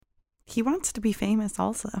He wants to be famous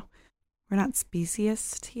also. We're not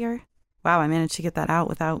speciesist here. Wow, I managed to get that out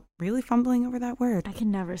without really fumbling over that word. I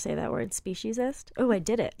can never say that word, speciesist. Oh, I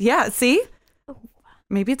did it. Yeah, see? Oh.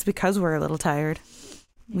 Maybe it's because we're a little tired.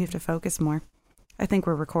 We have to focus more. I think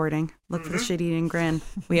we're recording. Look for the shit-eating grin.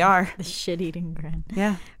 We are. The shit-eating grin.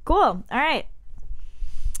 Yeah. Cool. All right.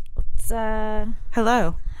 Let's,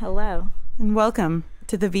 Hello. hello. And welcome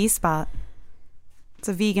to the V-Spot. It's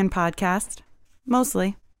a vegan podcast.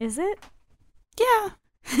 Mostly. Is it? Yeah.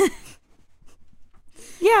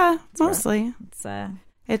 Yeah, mostly.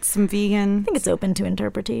 It's some vegan. I think it's open to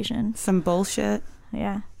interpretation. Some bullshit.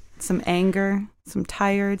 Yeah. Some anger. Some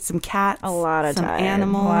tired. Some cats. A lot of some tired.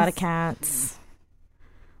 animals. A lot of cats.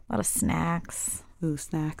 A lot of snacks. Ooh,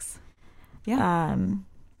 snacks. Yeah.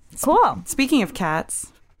 Cool. Speaking of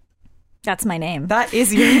cats. That's my name. That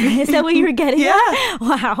is your Is that what you were getting Yeah. at?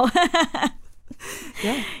 Wow.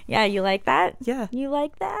 Yeah. Yeah, you like that? Yeah. You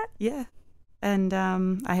like that? Yeah. And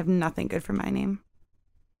I have nothing good for my name.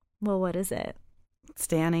 Well, what is it? It's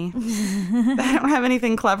Danny. I don't have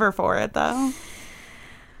anything clever for it, though.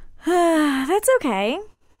 That's okay.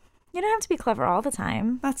 You don't have to be clever all the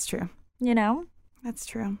time, That's true. you know? That's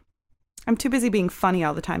true. I'm too busy being funny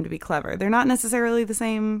all the time to be clever. They're not necessarily the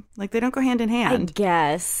same. Like, they don't go hand in I hand.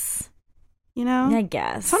 guess. You know? I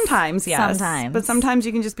guess. Sometimes, yes. Sometimes. But sometimes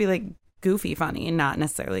you can just be, like, goofy funny and not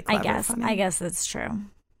necessarily clever funny. I guess that's true.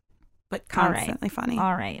 But All right. constantly funny.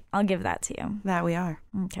 All right. I'll give that to you. That we are.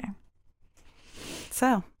 Okay.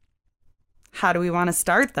 So, how do we want to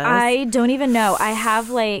start this? I don't even know. I have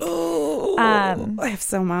like I have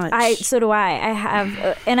so much. so do I. I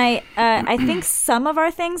have and I think some of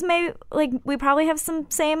our things may like we probably have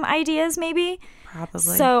some same ideas maybe. Probably.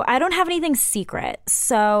 So I don't have anything secret.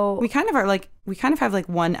 So we kind of have like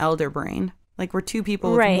one elder brain. Like we're two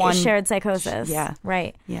people with right, one shared psychosis. Yeah.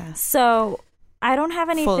 Right. Yeah. So I don't have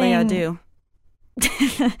anything. Fully I do.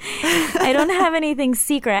 I don't have anything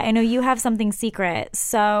secret. I know you have something secret.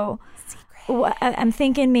 So I'm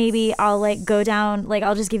thinking maybe I'll like go down, like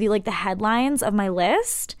I'll just give you like the headlines of my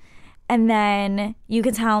list, and then you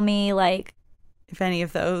can tell me like if any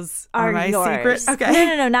of those are my yours. secret.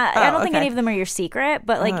 Okay. No, not. I don't think okay. any of them are your secret,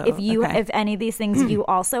 but like if any of these things you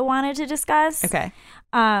also wanted to discuss, Okay.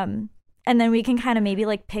 and then we can kind of maybe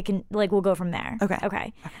like pick and like we'll go from there.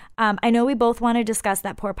 Okay. I know we both want to discuss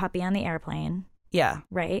that poor puppy on the airplane. Yeah.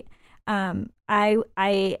 Right.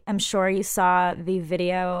 I am sure you saw the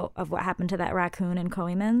video of what happened to that raccoon in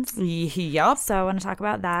Coeymans. Yup. So I want to talk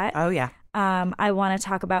about that. Oh yeah. I want to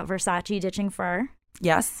talk about Versace ditching fur.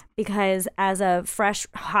 Yes. Because as of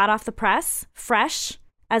hot off the press,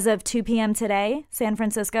 as of 2 p.m. today, San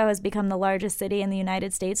Francisco has become the largest city in the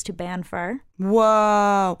United States to ban fur.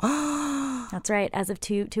 Whoa. That's right. As of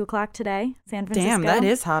 2 o'clock today, San Francisco. Damn, that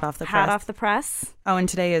is hot off the press. Hot off the press. Oh, and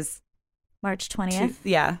today is March 20th.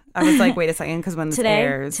 Yeah. I was like, wait a second, because when this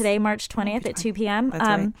airs. Today, March 20th at 2 p.m. That's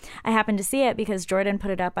right. I happened to see it because Jordan put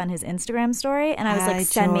it up on his Instagram story, and I was Hi, like,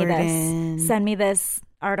 send me Jordan. this. Send me this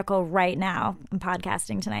article right now. I'm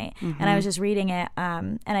podcasting tonight. And I was just reading it,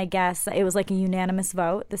 and I guess it was like a unanimous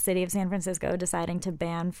vote, the city of San Francisco deciding to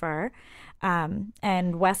ban fur. And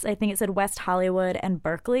I think it said West Hollywood and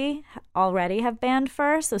Berkeley already have banned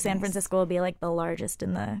fur, so San Francisco will be like the largest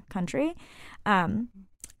in the country.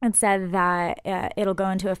 It said that it'll go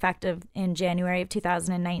into effect in January of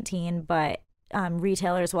 2019, but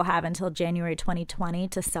retailers will have until January 2020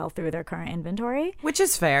 to sell through their current inventory. Which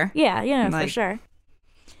is fair. Yeah, for sure.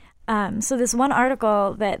 So this one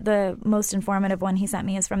article that the most informative one he sent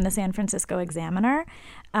me is from the San Francisco Examiner,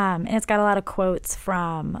 and it's got a lot of quotes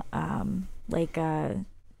from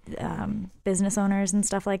business owners and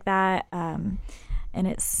stuff like that. And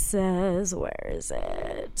it says, where is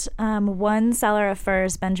it? One seller of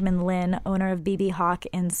furs, Benjamin Lin, owner of BB Hawk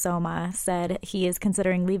in Soma, said he is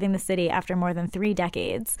considering leaving the city after more than 3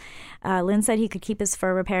 decades. Lin said he could keep his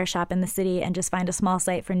fur repair shop in the city and just find a small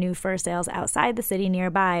site for new fur sales outside the city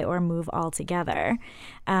nearby or move altogether.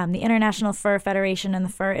 The International Fur Federation and the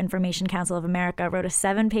Fur Information Council of America wrote a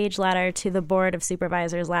 7-page letter to the Board of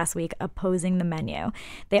Supervisors last week opposing the menu.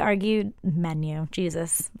 They argued,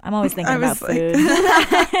 Jesus, I'm always thinking about food.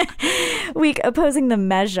 Opposing the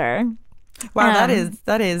measure. Wow, that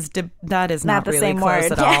is not the really same close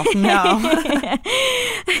word. at all. No.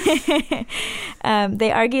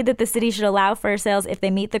 They argued that the city should allow fur sales if they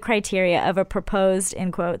meet the criteria of a proposed,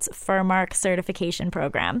 in quotes, fur mark certification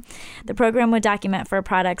program. The program would document fur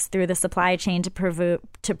products through the supply chain to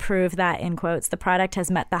prove that, in quotes, the product has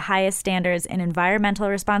met the highest standards in environmental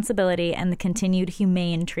responsibility and the continued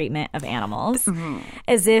humane treatment of animals.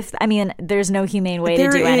 As if, there's no humane way to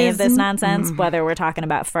do any of this nonsense, whether we're talking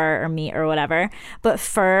about fur or meat or whatever. But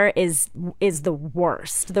fur is the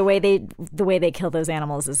worst. The way they kill those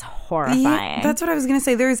animals is horrifying. Yeah, that's what I was going to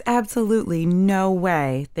say. There's absolutely no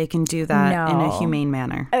way they can do that in a humane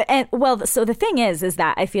manner. And well, so the thing is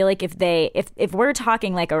that I feel like if we're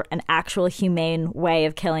talking like an actual humane way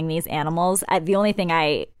of killing these animals, the only thing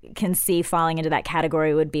I can see falling into that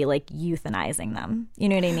category would be like euthanizing them. You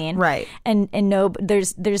know what I mean? Right. And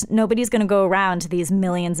there's nobody's going to go around to these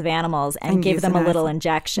millions of animals and give them a little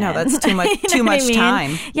injection. No, that's too much. Too much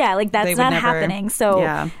time. Yeah, like that's not happening.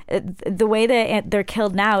 So the way that they're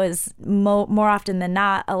killed now is more often than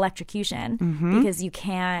not electrocution, because you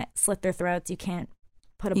can't slit their throats. You can't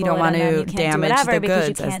put a bullet in them. You can't do whatever because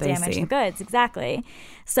you can't damage the goods. Exactly.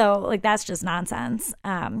 So like that's just nonsense.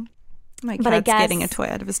 My cat's getting a toy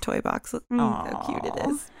out of his toy box. How cute it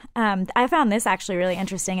is. I found this actually really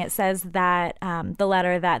interesting. It says that the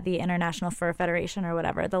letter that the International Fur Federation or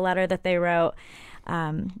whatever, the letter that they wrote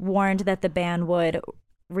warned that the ban would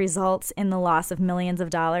result in the loss of millions of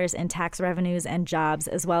dollars in tax revenues and jobs,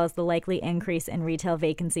 as well as the likely increase in retail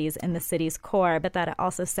vacancies in the city's core, but that it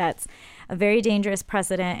also sets a very dangerous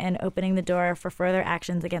precedent in opening the door for further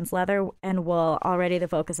actions against leather and wool, already the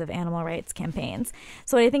focus of animal rights campaigns.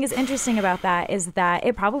 So what I think is interesting about that is that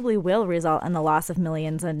it probably will result in the loss of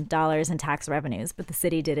millions of dollars in tax revenues, but the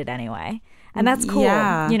city did it anyway. And that's cool.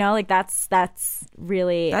 Yeah. You know, like that's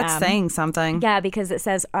really... That's saying something. Yeah, because it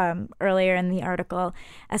says earlier in the article,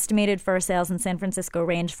 estimated fur sales in San Francisco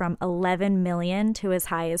range from 11 million to as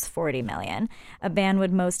high as 40 million. A ban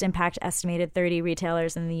would most impact estimated 30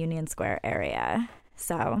 retailers in the Union Square area.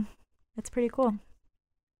 So it's pretty cool.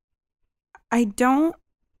 I don't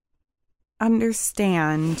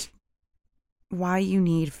understand why you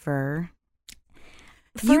need fur.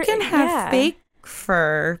 You can have fake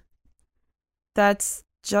fur that's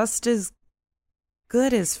just as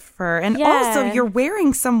good as fur. And also, you're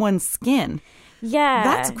wearing someone's skin. Yeah.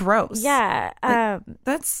 That's gross. Yeah. Like,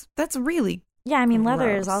 that's really yeah, I mean, leather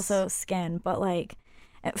gross. is also skin, but like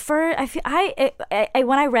fur, I feel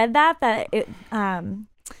when I read that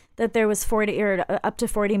there was 40 or up to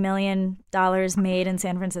 $40 million made in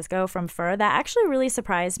San Francisco from fur, that actually really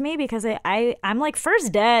surprised me, because I'm like, fur's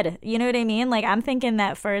dead. You know what I mean? Like, I'm thinking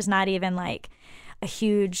that fur is not even like a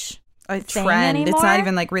huge thing trend anymore. It's not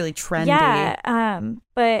even like really trendy. Yeah.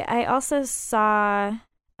 But I also saw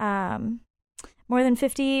more than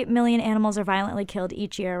 50 million animals are violently killed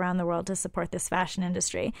each year around the world to support this fashion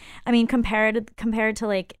industry. I mean, compared to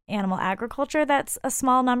like animal agriculture, that's a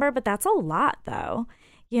small number, but that's a lot though.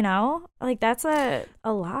 You know, like that's a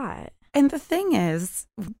lot. And the thing is,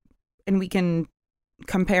 and we can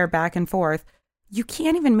compare back and forth, you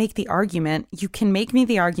can't even make the argument. You can make me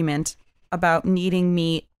the argument about needing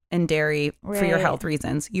meat and dairy for your health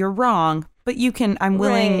reasons. You're wrong, but you can. I'm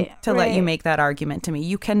willing to let you make that argument to me.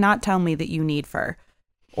 You cannot tell me that you need fur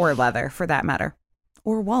or leather, for that matter,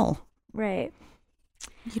 or wool. Right.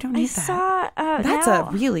 You don't need that. That's a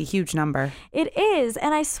really huge number. It is.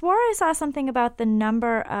 And I swore I saw something about the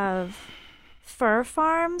number of fur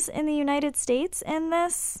farms in the United States in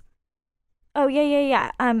this. Oh,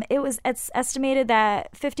 yeah. It's estimated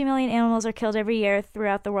that 50 million animals are killed every year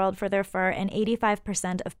throughout the world for their fur, and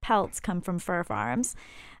 85% of pelts come from fur farms.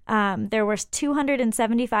 There were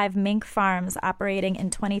 275 mink farms operating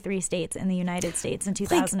in 23 states in the United States in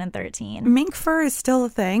 2013. Like, mink fur is still a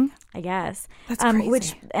thing? I guess. That's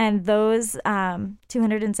crazy. Those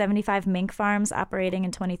 275 mink farms operating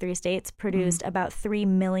in 23 states produced about 3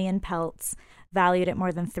 million pelts valued at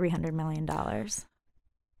more than $300 million.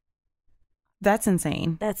 That's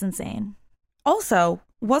insane. That's insane. Also,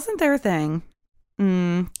 wasn't there a thing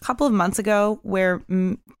a couple of months ago where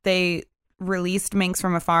they released minks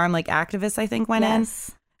from a farm, like activists, I think, went in?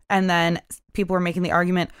 And then people were making the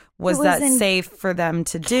argument, was that safe for them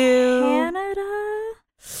to do? Canada?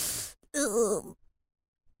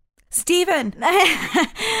 Stephen!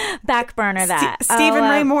 Back burner that. Stephen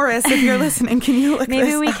Ray Morris, if you're listening, can you look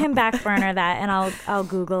maybe this we up? can back burner that, and I'll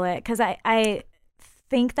Google it, because I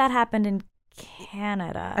think that happened in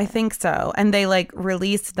Canada. I think so. And they like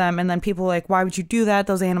released them, and then people were like, why would you do that?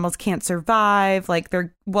 Those animals can't survive. Like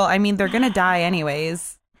they're gonna die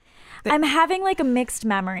anyways. I'm having like a mixed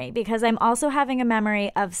memory, because I'm also having a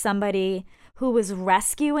memory of somebody who was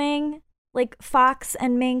rescuing like fox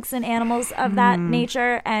and minks and animals of that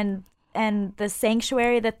nature, and the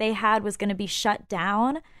sanctuary that they had was going to be shut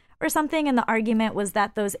down or something, and the argument was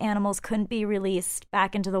that those animals couldn't be released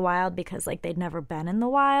back into the wild because like they'd never been in the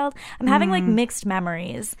wild. I'm having like mixed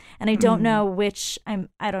memories, and I don't know which. I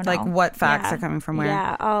don't know like what facts are coming from where.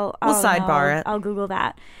 Yeah, we'll sidebar it. I'll Google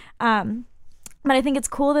that. But I think it's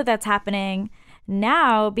cool that that's happening,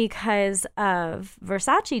 Now, because of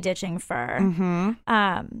Versace ditching fur,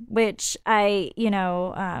 which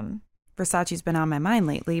Versace's been on my mind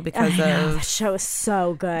lately because the show is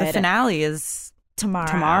so good. The finale is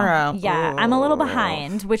tomorrow. Yeah, I'm a little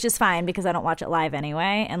behind, which is fine because I don't watch it live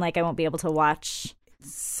anyway, and like I won't be able to watch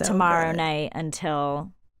tomorrow night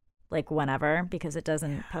until like whenever because it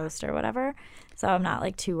doesn't post or whatever. So I'm not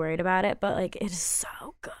like too worried about it, but like it is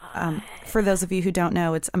so good. For those of you who don't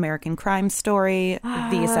know, it's American Crime Story,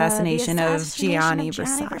 the assassination of Gianni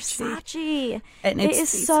Versace. And it is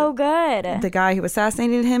so good. The guy who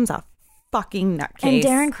assassinated him's a fucking nutcase. And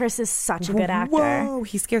Darren Criss is such a good actor. Whoa,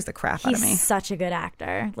 he scares the crap out of me. He's such a good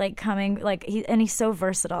actor. He's so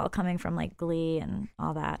versatile coming from like Glee and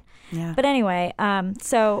all that. Yeah. But anyway,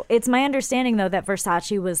 so it's my understanding though that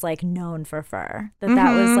Versace was like known for fur.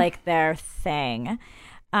 That was like their thing.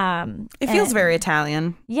 It feels very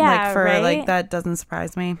Italian. Yeah, like fur, right? like that doesn't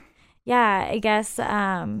surprise me. Yeah, I guess what's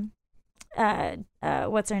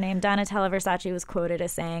her name? Donatella Versace was quoted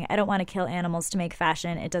as saying, "I don't want to kill animals to make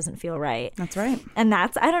fashion. It doesn't feel right." That's right. And I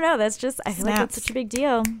don't know. That's just, I feel like that's such a big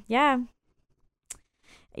deal. Yeah.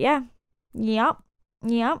 Yeah. Yep.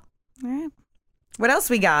 All right. What else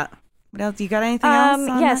we got? What else? You got anything else?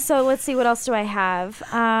 Yeah. So let's see. What else do I have?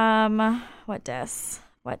 What dis?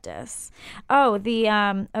 Oh,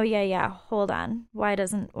 oh yeah. Hold on. Why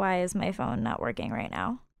is my phone not working right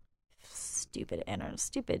now? Stupid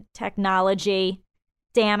technology.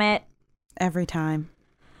 Damn it. Every time.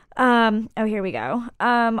 Oh, here we go.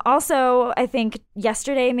 Also, I think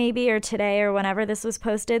yesterday maybe or today or whenever this was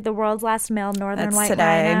posted, the world's last male northern white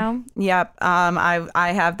rhino. Yep.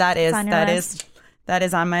 I have that is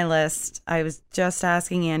on my list. I was just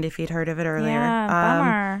asking Andy if he'd heard of it earlier. Yeah,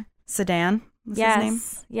 bummer. Sedan. What's his name?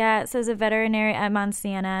 Yeah, it says I'm on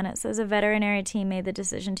CNN. It says a veterinary team made the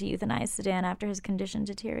decision to euthanize Sedan after his condition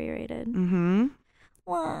deteriorated. Mm-hmm.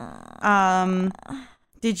 Wow.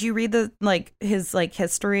 Did you read his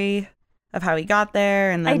history of how he got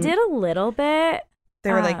there? And then I did a little bit.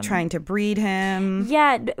 They were trying to breed him.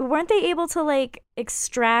 Yeah, weren't they able to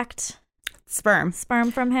extract sperm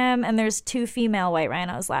from him? And there's 2 female white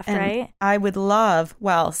rhinos left, and right? I would love.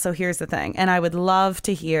 Well, so here's the thing, and I would love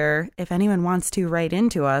to hear if anyone wants to write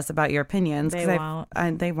into us about your opinions. They won't.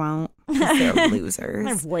 They won't. 'Cause they're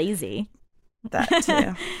losers. They're lazy.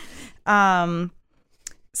 That too.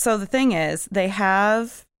 So the thing is, they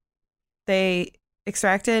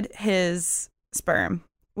extracted his sperm,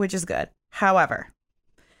 which is good. However,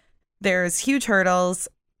 there's huge hurdles,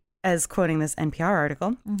 as quoting this NPR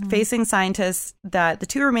article, facing scientists that the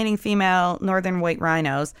 2 remaining female northern white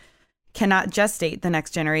rhinos cannot gestate the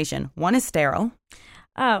next generation. One is sterile.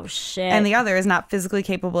 Oh, shit. And the other is not physically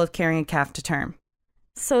capable of carrying a calf to term.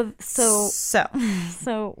 So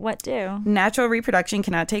what do? Natural reproduction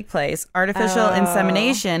cannot take place. Artificial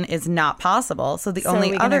insemination is not possible. So the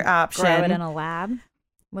only other option... Grow it in a lab?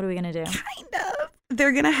 What are we going to do? Kind of.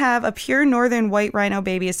 They're going to have a pure northern white rhino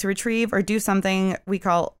baby is to retrieve or do something we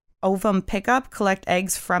call ovum pickup, collect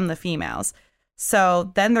eggs from the females.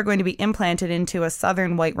 So then they're going to be implanted into a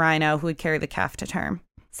southern white rhino who would carry the calf to term.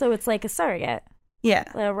 So it's like a surrogate. Yeah.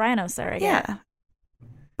 A rhino surrogate. Yeah.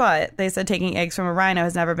 But they said taking eggs from a rhino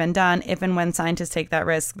has never been done. If and when scientists take that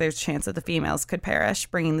risk, there's a chance that the females could perish,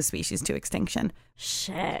 bringing the species to extinction.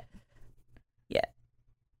 Shit. Yeah.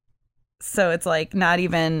 So it's not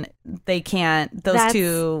even, they can't, those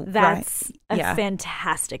two. That's a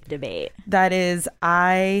fantastic debate. That is,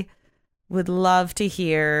 I would love to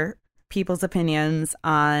hear people's opinions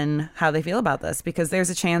on how they feel about this, because there's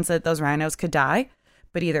a chance that those rhinos could die.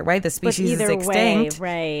 But either way, the species is extinct.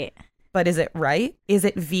 Right. But is it right? Is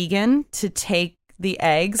it vegan to take the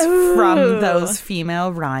eggs from those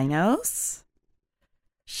female rhinos?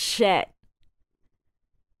 Shit.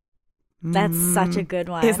 That's such a good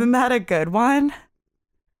one. Isn't that a good one?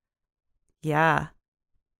 Yeah.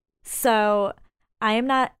 So I am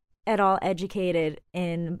not at all educated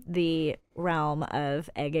in the realm of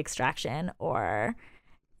egg extraction or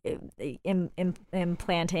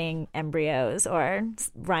implanting embryos or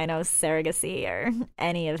rhino surrogacy or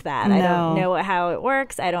any of that. No. I don't know how it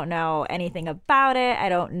works. I don't know anything about it. I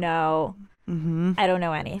don't know. I don't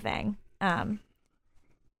know anything.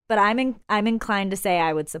 But I'm inclined to say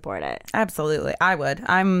I would support it. Absolutely, I would.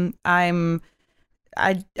 I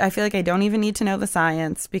feel like I don't even need to know the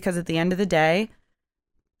science, because at the end of the day,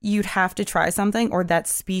 you'd have to try something or that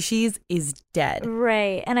species is dead.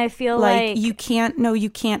 Right. And I feel like you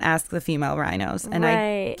can't ask the female rhinos. And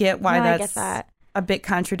I get why that's a bit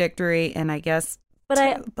contradictory, and I guess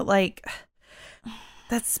but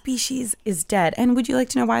that species is dead. And would you like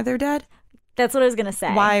to know why they're dead? That's what I was gonna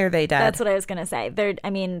say. Why are they dead? That's what I was gonna say.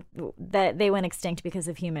 That they went extinct because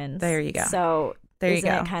of humans. There you go. So there isn't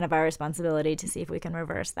it kind of our responsibility to see if we can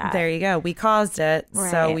reverse that? There you go. We caused it,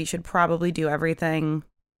 Right. so we should probably do everything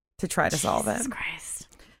to try to solve it. Jesus Christ.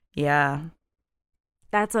 Yeah.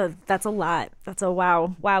 That's a lot. That's a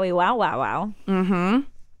wow. Wowie wow wow wow. Mm-hmm.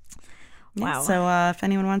 Wow. Yeah, so if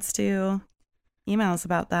anyone wants to email us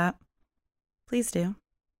about that, please do.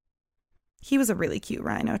 He was a really cute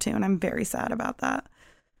rhino too, and I'm very sad about that.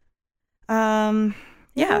 The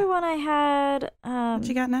Yeah. other one I had. What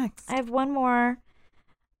you got next? I have one more.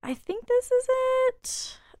 I think this is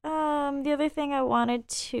it. The other thing I wanted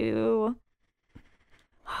to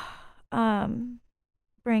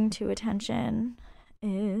bring to attention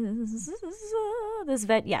is the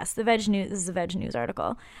Veg News. This is a Veg News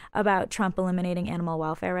article about Trump eliminating animal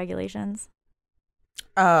welfare regulations.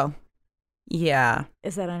 Oh, yeah.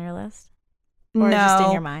 Is that on your list? Or No, just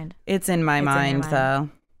in your mind? it's in my mind, though.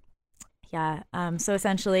 Yeah. So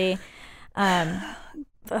essentially,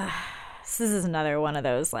 this is another one of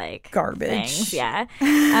those like Garbage. things. Yeah.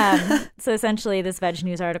 So essentially, this Veg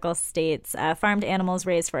News article states farmed animals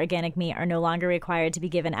raised for organic meat are no longer required to be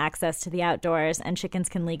given access to the outdoors, and chickens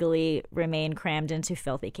can legally remain crammed into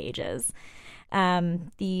filthy cages.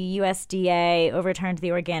 The USDA overturned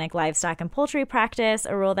the organic livestock and poultry practice,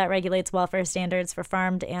 a rule that regulates welfare standards for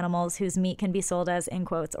farmed animals whose meat can be sold as, in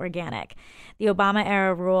quotes, organic. The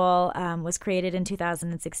Obama-era rule was created in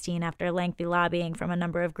 2016 after lengthy lobbying from a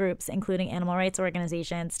number of groups, including animal rights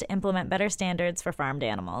organizations, to implement better standards for farmed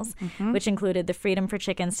animals, which included the freedom for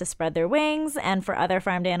chickens to spread their wings and for other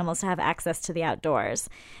farmed animals to have access to the outdoors.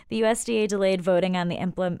 The USDA delayed voting on the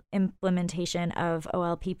implementation of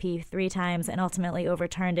OLPP 3 times and ultimately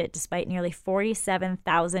overturned it despite nearly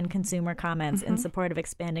 47,000 consumer comments in support of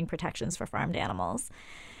expanding protections for farmed animals.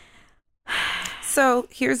 So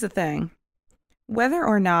here's the thing. Whether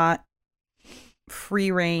or not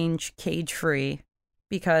free range, cage free,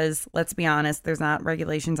 because let's be honest, there's not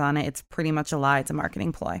regulations on it. It's pretty much a lie. It's a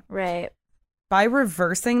marketing ploy. Right. By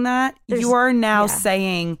reversing that, you are now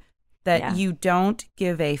saying that Yeah. you don't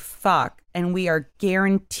give a fuck, and we are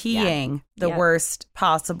guaranteeing the worst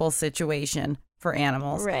possible situation for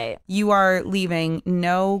animals. Right. You are leaving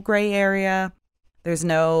no gray area. There's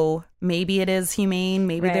no, maybe it is humane,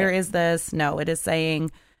 maybe Right. there is this. No, it is saying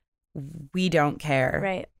we don't care.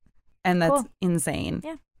 Right. And that's Cool. insane.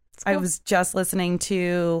 Yeah. I Cool. was just listening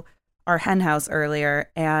to our hen house earlier,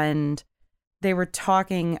 and they were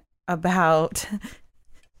talking about.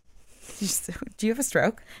 Do you have a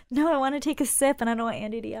stroke? No, I want to take a sip and I don't want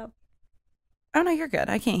Andy to yell. Oh, no, you're good.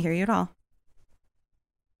 I can't hear you at all.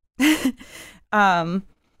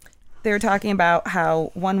 They were talking about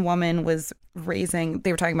how one woman was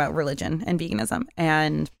they were talking about religion and veganism.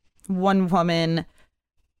 And one woman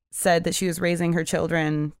said that she was raising her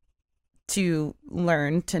children to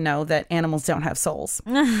learn to know that animals don't have souls.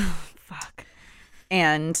 Fuck.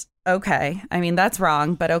 And okay, I mean, that's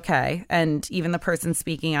wrong, but okay. And even the person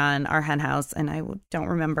speaking on our hen house, and I don't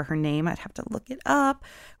remember her name, I'd have to look it up,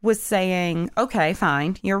 was saying, okay,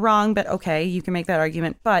 fine, you're wrong, but okay, you can make that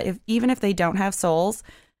argument. But even if they don't have souls,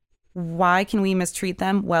 why can we mistreat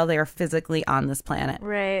them while they are physically on this planet?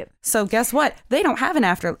 Right. So guess what? They don't have an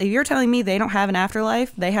afterlife. If you're telling me they don't have an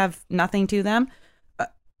afterlife, they have nothing to them.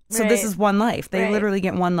 So this is one life. They literally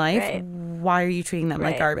get one life. Right. Why are you treating them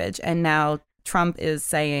like garbage? And now Trump is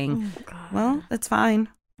saying, well, that's fine.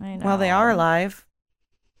 I know. While they are alive,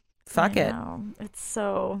 fuck it. It's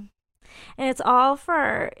so... And it's all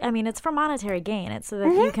for, I mean, it's for monetary gain. It's so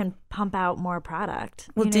that you can pump out more product.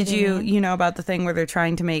 Well, know did what I you, mean? you know about the thing where they're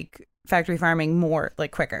trying to make factory farming more,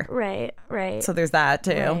 like, quicker? Right, right. So there's that,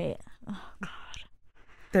 too. Right. Oh, God.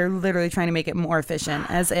 They're literally trying to make it more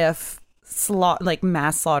efficient, as if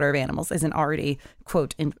mass slaughter of animals isn't already,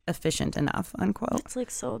 quote, efficient enough, unquote. It's,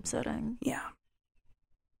 like, so upsetting. Yeah.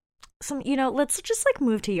 Let's just, like,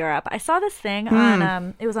 move to Europe. I saw this thing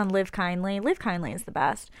on, it was on Live Kindly. Live Kindly is the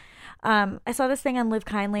best. I saw this thing on Live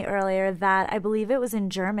Kindly earlier that I believe it was in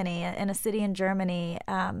Germany, in a city in Germany.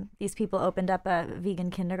 These people opened up a vegan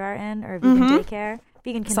kindergarten or vegan daycare,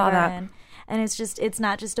 vegan Saw that. kindergarten. And it's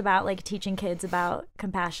not just about like teaching kids about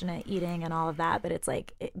compassionate eating and all of that, but it's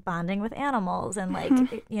like bonding with animals and like,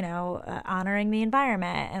 honoring the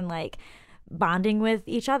environment and like bonding with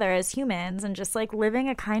each other as humans and just like living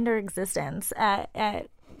a kinder existence at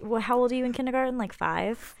how old are you in kindergarten? Like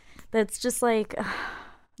 5? That's just like,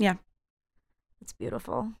 Yeah. it's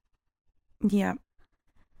beautiful. Yeah.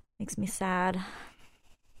 Makes me sad.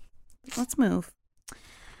 Let's move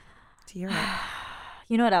to Europe.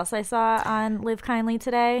 You know what else I saw on Live Kindly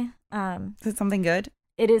today? Is it something good?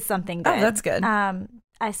 It is something good. Oh, that's good.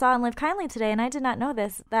 I saw in Live Kindly today, and I did not know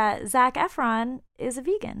this, that Zac Efron is a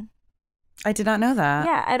vegan. I did not know that.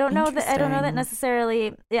 Yeah, I don't know that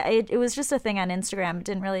necessarily. Yeah, it was just a thing on Instagram. It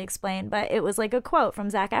didn't really explain, but it was like a quote from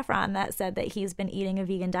Zac Efron that said that he's been eating a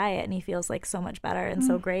vegan diet and he feels like so much better and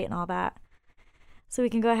so great and all that. So we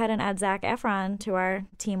can go ahead and add Zac Efron to our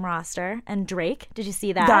team roster. And Drake, did you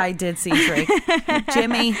see that? I did see Drake.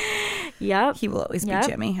 Jimmy. Yep. He will always be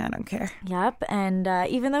Jimmy. I don't care. Yep. And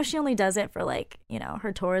even though she only does it for like,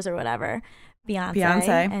 her tours or whatever,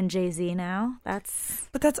 Beyonce and Jay-Z now.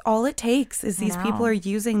 But that's all it takes is these people are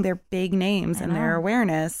using their big names and their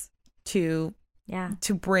awareness to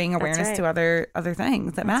bring awareness to other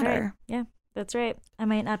things that matter. Right. Yeah. That's right. I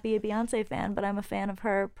might not be a Beyonce fan, but I'm a fan of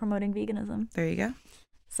her promoting veganism. There you go.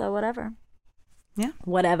 So whatever. Yeah.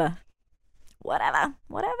 Whatever.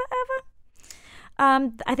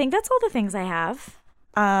 I think that's all the things I have.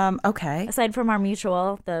 Okay. Aside from our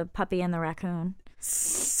mutual, the puppy and the raccoon.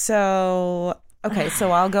 So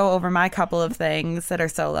I'll go over my couple of things that are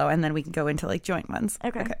solo, and then we can go into like joint ones.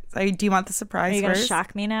 Okay. So do you want the surprise? Are you going to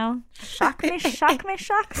shock me now? Shock me.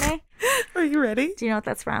 Are you ready? Do you know what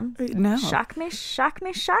that's from? No. Shock me.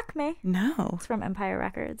 No. It's from Empire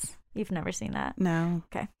Records. You've never seen that? No.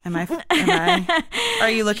 Okay. Am I? Are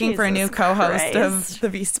you looking for a new co-host of the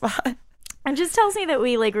V Spot? It just tells me that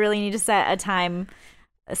we like really need to set a time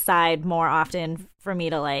aside more often for me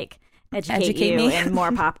to like educate you me in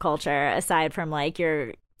more pop culture aside from like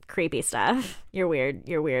your creepy stuff, your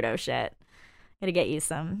weirdo shit. Gotta get you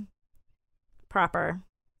some proper.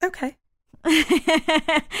 Okay.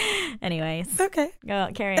 Anyways. Okay. Go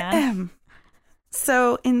carry on.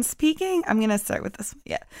 So I'm going to start with this one.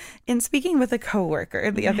 Yeah. In speaking with a coworker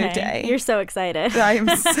the other day. You're so excited. I am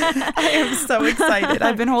so excited.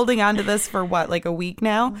 I've been holding on to this for like a week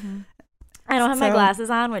now. Mm-hmm. I don't have my glasses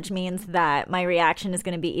on, which means that my reaction is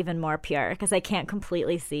going to be even more pure because I can't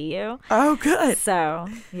completely see you. Oh, good. So,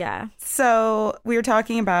 yeah. So we were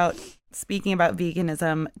speaking about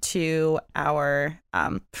veganism to our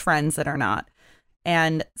friends that are not.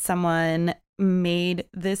 And someone made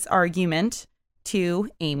this argument to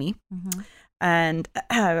Amy. Mm-hmm. And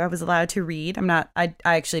I was allowed to read. I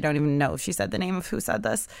actually don't even know if she said the name of who said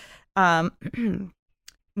this.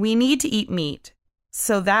 We need to eat meat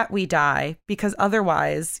so that we die, because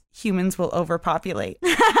otherwise humans will overpopulate.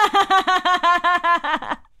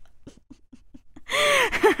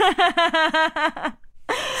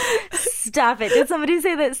 Stop it. Did somebody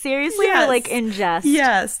say that seriously or like in jest?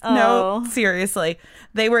 Yes. Oh. No, seriously.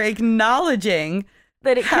 They were acknowledging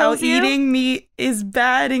that it kills you? Eating meat is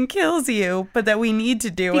bad and kills you, but that we need to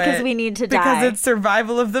do because we need to die. Because it's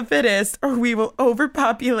survival of the fittest, or we will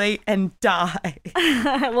overpopulate and die.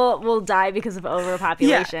 We'll die because of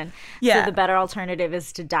overpopulation. Yeah. So the better alternative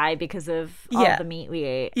is to die because of all the meat we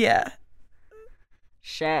ate. Yeah.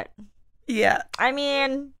 Shit. Yeah. I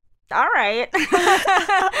mean, all right.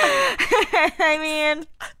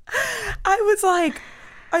 I was like,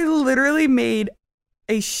 I literally made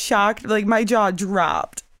a shocked, like my jaw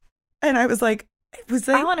dropped, and I was like, were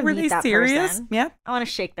they serious? Person. Yeah, I want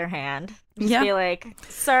to shake their hand. Just be like,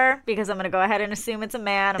 sir, because I'm going to go ahead and assume it's a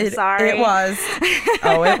man. I'm sorry. It was.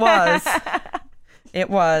 Oh, it was. It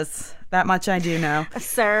was. That much I do know.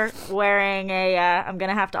 Sir, wearing I'm going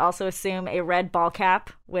to have to also assume a red ball cap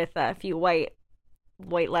with a few white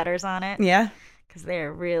letters on it. Yeah. Because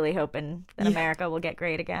they're really hoping that America will get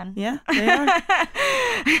great again. Yeah, they are.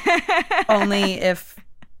 Only if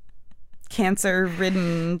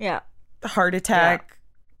cancer-ridden, heart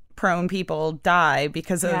attack-prone people die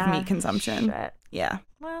because of meat consumption. Shit. Yeah.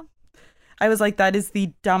 Well, I was like, that is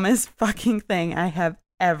the dumbest fucking thing I have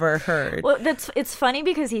ever heard. Well, it's funny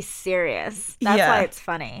because he's serious. That's why it's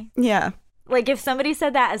funny. Yeah. Like, if somebody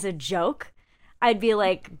said that as a joke, I'd be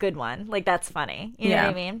like, good one. Like, that's funny. You know what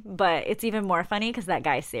I mean? But it's even more funny because that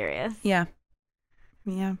guy's serious. Yeah.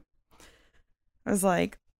 Yeah. I was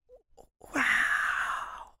like, wow.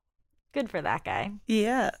 Good for that guy.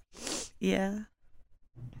 Yeah. Yeah.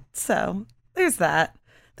 So, there's that.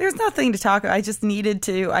 There's nothing to talk about. I just needed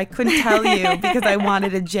to. I couldn't tell you because I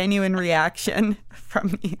wanted a genuine reaction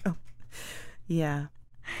from you. Yeah.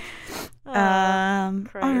 Oh,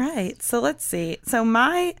 all right. So, let's see. So,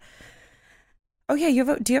 oh, yeah, do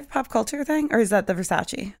you have a pop culture thing? Or is that the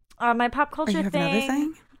Versace? My pop culture you have thing. Another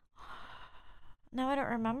thing? No, I don't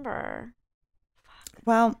remember.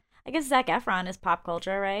 Well, I guess Zac Efron is pop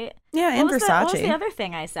culture, right? Yeah, and Versace. What was the other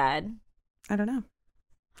thing I said? I don't know.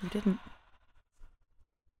 You didn't.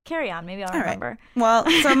 Carry on. Maybe I'll remember. Right. Well,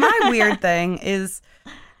 so my weird thing is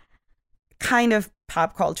kind of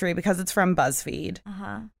pop culture because it's from BuzzFeed.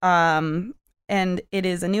 And it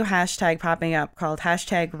is a new hashtag popping up called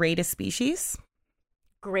 #RateASpecies.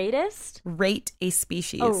 Greatest? Rate a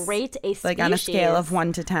species. Oh, rate a species. Like on a scale of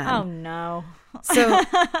 1 to 10. Oh, no. So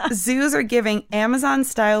zoos are giving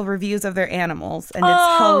Amazon-style reviews of their animals, and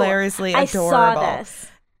it's hilariously adorable.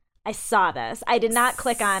 I saw this. I did not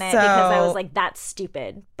click on it because I was like, that's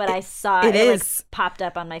stupid. But I saw it like, popped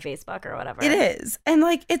up on my Facebook or whatever. It is. And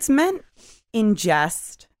like, it's meant in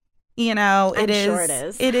jest. You know, I'm sure it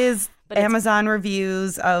is. It is Amazon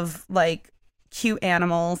reviews of like cute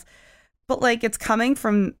animals. But like, it's coming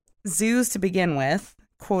from zoos to begin with,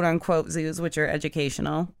 quote unquote zoos, which are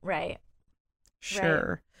educational. Right.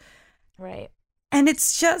 Sure. Right. And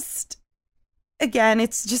it's just, again,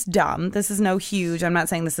 it's just dumb. This is no huge, I'm not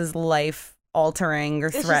saying this is life altering or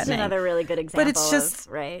it's threatening. It's just another really good example. But it's just,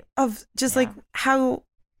 of just like how.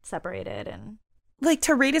 Separated and. Like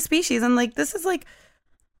to rate a species and like, this is like,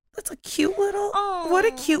 that's a cute little, what a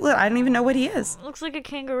cute little, I don't even know what he is. Looks like a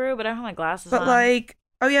kangaroo, but I don't have my glasses on. But like,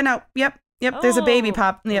 oh yeah, no, yep, there's a baby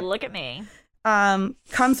pop. Yep. Look at me.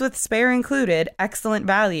 Comes with spare included, excellent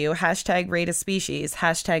value, # rate a species,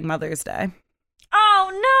 # Mother's Day.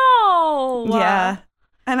 Oh no! Yeah.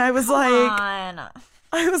 And I was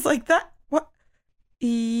that, what?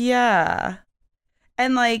 Yeah.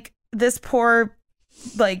 And like this poor,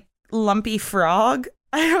 like lumpy frog,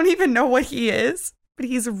 I don't even know what he is, but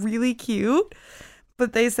he's really cute.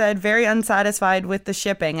 But they said, very unsatisfied with the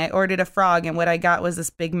shipping. I ordered a frog and what I got was this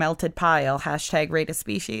big melted pile, # rate a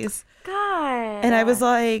species. God. And I was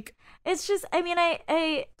like, it's just, I mean,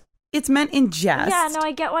 I it's meant in jest. Yeah, no,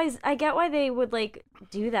 I get why they would like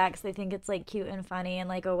do that because they think it's like cute and funny and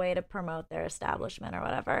like a way to promote their establishment or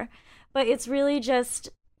whatever. But it's really just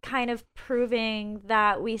kind of proving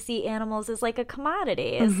that we see animals as like a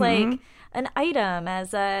commodity, as like an item,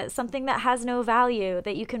 as something that has no value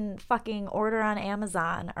that you can fucking order on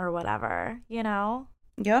Amazon or whatever, you know?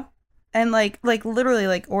 Yeah. And like literally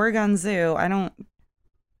like Oregon Zoo,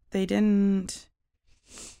 they didn't.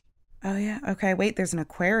 Oh yeah. Okay. Wait, there's an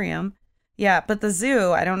aquarium. Yeah. But the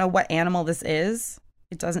zoo, I don't know what animal this is.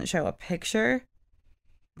 It doesn't show a picture.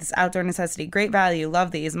 This outdoor necessity. Great value.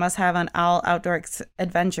 Love these. Must have on all outdoor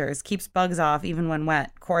adventures. Keeps bugs off even when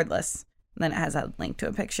wet. Cordless. And then it has a link to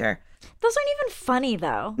a picture. Those aren't even funny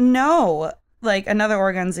though. No. Like another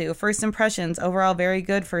Oregon Zoo. First impressions. Overall very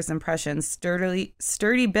good first impressions.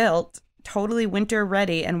 Sturdy built. Totally winter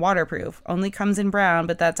ready and waterproof. Only comes in brown,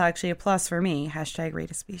 but that's actually a plus for me. #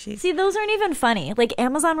 rate a species. See, those aren't even funny. Like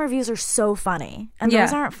Amazon reviews are so funny, and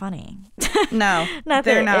those aren't funny. No,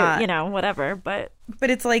 they're not. You know, whatever. But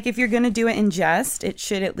it's like if you're gonna do it in jest, it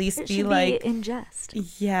should at least be like in jest.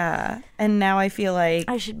 Yeah, and now I feel like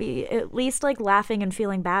I should be at least like laughing and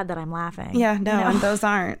feeling bad that I'm laughing. Yeah, no, and those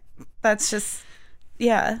aren't. That's just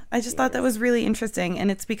I just thought that was really interesting,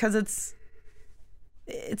 and it's because it's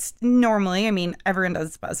normally, I mean, everyone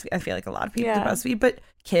does BuzzFeed. I feel like a lot of people do BuzzFeed, but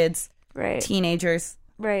kids, teenagers,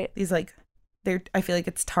 these like, I feel like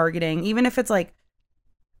it's targeting, even if it's like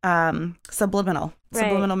subliminal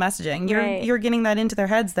messaging. You're getting that into their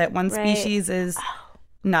heads that one species is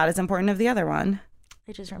not as important as the other one.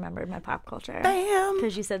 I just remembered my pop culture. Bam!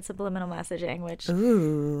 Because you said subliminal messaging, which...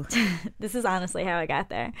 Ooh. This is honestly how I got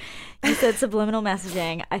there. You said subliminal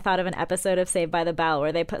messaging. I thought of an episode of Saved by the Bell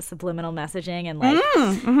where they put subliminal messaging in like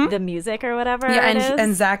the music or whatever. Yeah,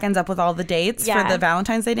 and Zach ends up with all the dates for the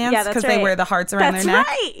Valentine's Day dance because they wear the hearts around their neck. That's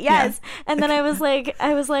right. Yes. Yeah. And then I was like,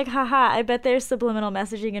 haha, I bet there's subliminal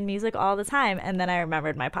messaging in music all the time. And then I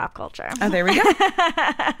remembered my pop culture. Oh, there we go.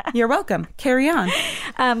 You're welcome. Carry on.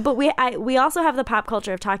 But we also have the pop culture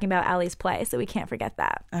of talking about Allie's Play, so we can't forget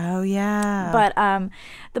that. Oh yeah. But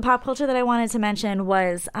the pop culture that I wanted to mention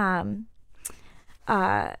was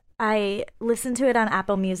I listened to it on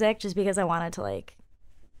Apple Music just because I wanted to like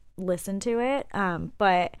listen to it.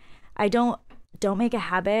 But I don't make a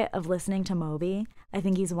habit of listening to Moby. I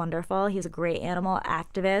think he's wonderful. He's a great animal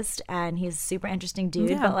activist and he's a super interesting dude.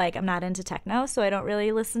 Yeah. But like I'm not into techno, so I don't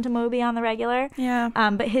really listen to Moby on the regular. Yeah.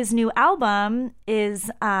 But his new album is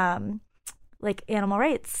like animal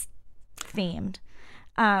rights themed.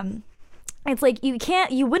 It's like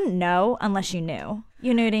you wouldn't know unless you knew.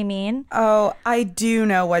 You know what I mean? Oh, I do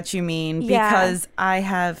know what you mean because I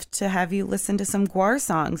have to have you listen to some Gwar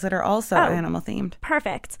songs that are also animal themed.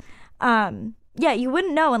 Perfect. Yeah, you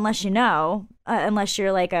wouldn't know unless you know, unless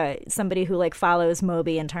you're like somebody who like follows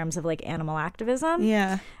Moby in terms of like animal activism.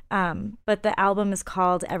 Yeah. But the album is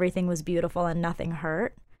called Everything Was Beautiful and Nothing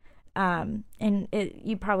Hurt. And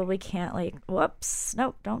you probably can't like, whoops,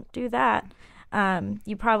 nope, don't do that.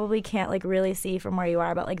 You probably can't like really see from where you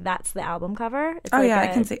are, but like that's the album cover. It's I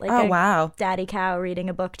can see. Like wow. Daddy cow reading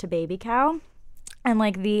a book to baby cow. And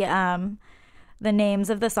like the The names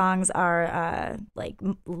of the songs are like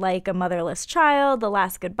a Motherless Child, The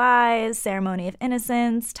Last Goodbyes, Ceremony of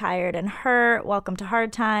Innocence, Tired and Hurt, Welcome to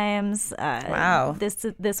Hard Times. Wow.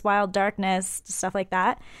 This Wild Darkness, stuff like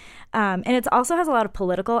that. And it also has a lot of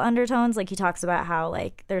political undertones. Like he talks about how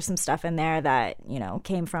like there's some stuff in there that,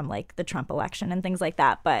 came from like the Trump election and things like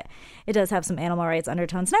that. But it does have some animal rights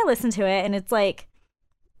undertones. And I listen to it and it's like,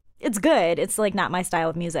 it's good. It's like not my style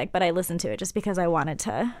of music, but I listen to it just because I wanted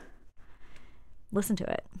to listen to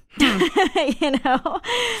it. I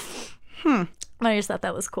just thought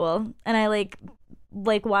that was cool. And I like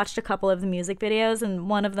watched a couple of the music videos and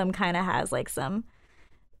one of them kind of has like some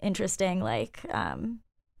interesting like I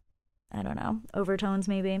don't know, overtones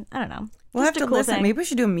maybe. I don't know. We'll Just have to cool listen. thing. Maybe we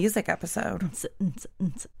should do a music episode.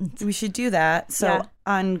 We should do that. So Yeah.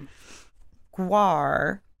 on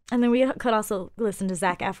Gwar. And then we could also listen to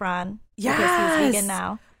Zac Efron. Yes. Because he's vegan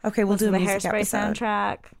now. Okay, we'll Listen do a to the music Hairspray episode.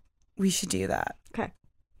 soundtrack. We should do that. Okay.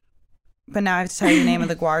 But now I have to tell you the name of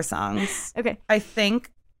the Gwar songs. Okay. I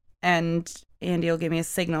think, and Andy will give me a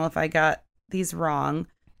signal if I got these wrong.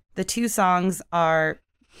 The two songs are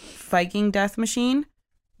Viking Death Machine.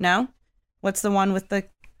 No? What's the one with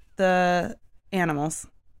the animals?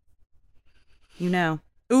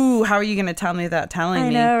 Ooh, how are you going to tell me without telling me?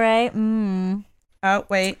 I know, right? Mm. Oh,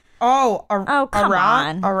 wait. Oh, come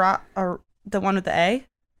on. The one with the A?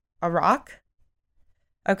 Aroch?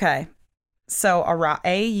 Okay. So, Auroch.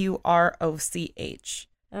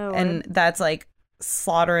 Oh, And that's like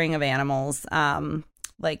slaughtering of animals.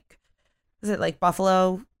 Like, is it like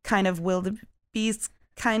buffalo kind of wildebeest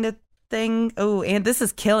kind of thing? Oh, and this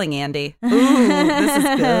is killing Andy. Ooh, this is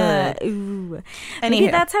good. Ooh. Maybe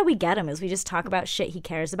Maybe that's how we get him, is we just talk about shit he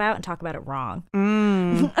cares about and talk about it wrong.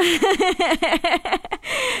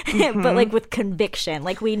 But like with conviction,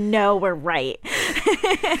 like we know we're right.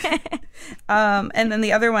 And then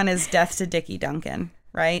the other one is Death to Dickie Duncan,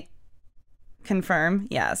 right? Confirm,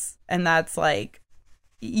 yes. And that's like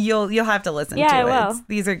you'll have to listen to I it. will.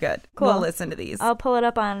 These are good. Cool. We'll listen to these. I'll pull it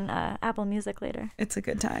up on Apple Music later. It's a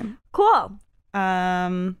good time. Cool.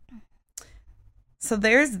 So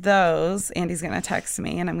there's those. Andy's gonna text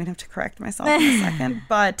me, and I'm gonna have to correct myself in a second.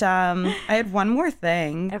 But I had one more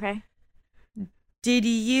thing. Okay. Did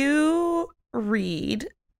you read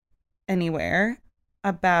anywhere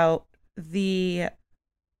about the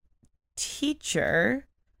teacher?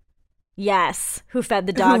 Yes. Who fed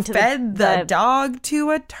the dog who to fed the dog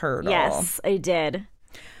to a turtle? Yes, I did.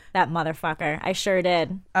 That motherfucker. I sure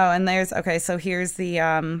did. Oh, and so here's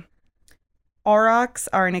the aurochs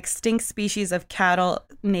are an extinct species of cattle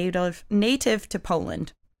native to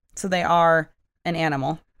Poland. So they are an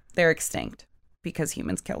animal. They're extinct because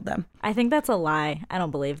humans killed them. I think that's a lie. I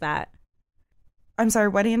don't believe that. I'm sorry,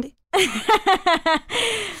 what, Andy?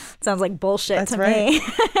 Sounds like bullshit That's to right. me.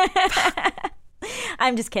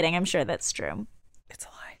 I'm just kidding. I'm sure that's true. It's a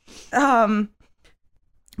lie.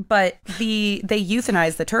 But they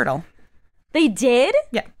euthanized the turtle. They did?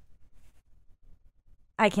 Yeah.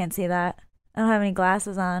 I can't see that. I don't have any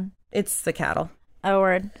glasses on. It's the cattle. Oh,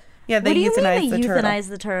 word. Yeah, they euthanized the turtle. Euthanized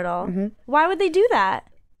the turtle? Mm-hmm. Why would they do that?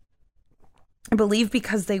 I believe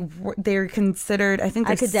because they're considered, I think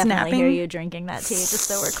they're I could definitely snapping. hear you drinking that tea, just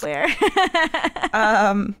so we're clear.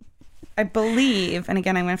 I believe, and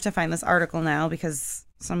again, I'm going to have to find this article now because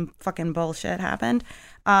some fucking bullshit happened.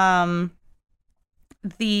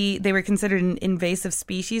 They were considered an invasive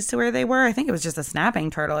species to where they were. I think it was just a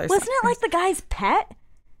snapping turtle or something. Wasn't it like the guy's pet?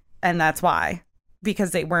 And that's why.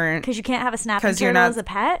 Because they weren't. Because you can't have a snapping 'Cause you're turtle not- as a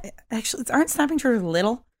pet? Actually, aren't snapping turtles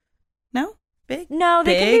little? No? Big? No,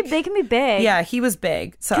 Big? they can be big. Yeah, he was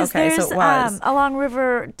big. So, 'Cause okay, so there's, it was. along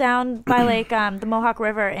river down by like the Mohawk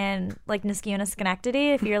River in like Niskayuna,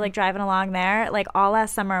 Schenectady. If you're like driving along there, like all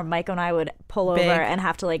last summer, Mike and I would pull over Big. and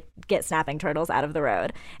have to like get snapping turtles out of the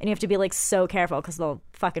road, and you have to be like so careful because they'll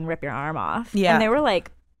fucking rip your arm off. Yeah. And they were like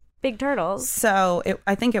big turtles. So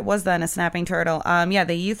I think it was then a snapping turtle. Yeah,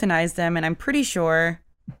 they euthanized them, and I'm pretty sure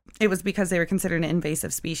it was because they were considered an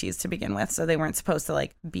invasive species to begin with, so they weren't supposed to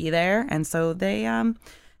like be there, and so they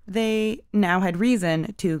now had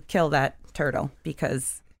reason to kill that turtle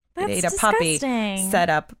because it That's ate a puppy disgusting.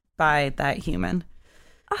 set up by that human.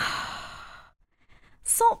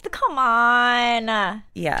 So come on,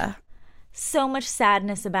 Yeah, so much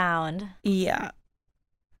sadness abound. yeah,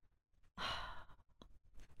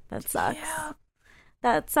 That sucks. yeah.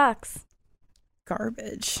 That sucks.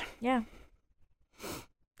 Garbage. Yeah.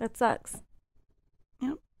 That sucks.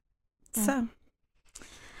 Yep. Yeah. So.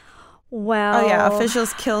 Well. Oh yeah,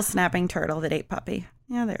 officials kill snapping turtle that ate puppy.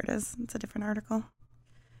 Yeah, there it is. It's a different article.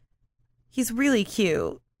 He's really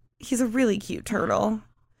cute. He's a really cute turtle.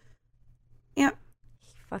 Yeah.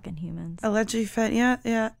 Fucking humans. Allegedly fed,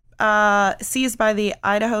 yeah. Seized by the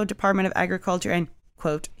Idaho Department of Agriculture and,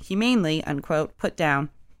 quote, humanely, unquote, put down.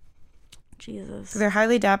 Jesus. They're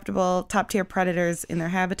highly adaptable, top-tier predators in their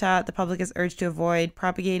habitat. The public is urged to avoid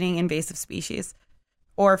propagating invasive species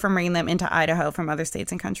or from bringing them into Idaho from other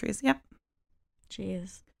states and countries. Yep.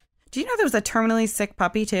 Jeez. Do you know there was a terminally sick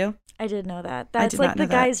puppy, too? I did know that. That's like the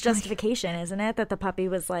guy's justification, isn't it? That the puppy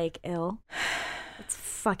was like ill. It's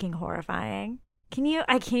fucking horrifying.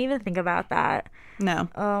 I can't even think about that. No.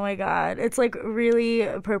 Oh my God. It's like really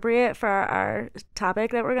appropriate for our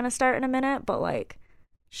topic that we're going to start in a minute, but like,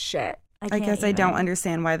 shit. I guess I don't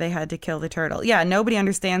understand why they had to kill the turtle. Yeah, nobody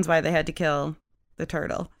understands why they had to kill the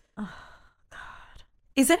turtle. Oh, God.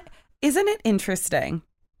 Isn't it interesting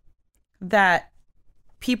that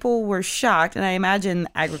people were shocked, and I imagine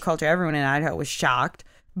agriculture, everyone in Idaho was shocked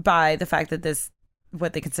by the fact that this,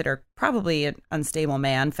 what they consider probably an unstable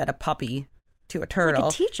man, fed a puppy to a turtle.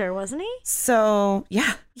 Like a teacher, wasn't he? So,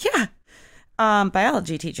 yeah.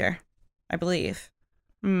 Biology teacher, I believe.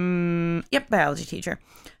 Yep, biology teacher.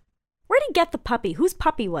 Where did he get the puppy? Whose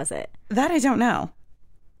puppy was it? That I don't know.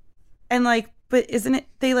 And like, but isn't it,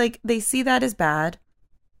 they see that as bad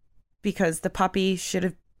because the puppy should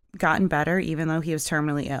have gotten better even though he was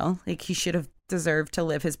terminally ill. Like he should have deserved to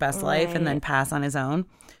live his best life and then pass on his own.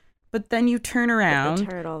 But then you turn around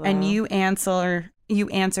and you answer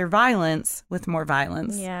violence with more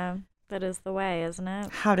violence. Yeah, that is the way, isn't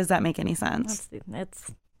it? How does that make any sense?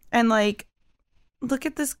 And like, look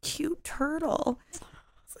at this cute turtle.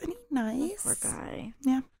 Isn't he nice? Poor guy.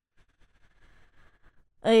 Yeah.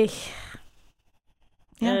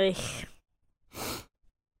 Yeah.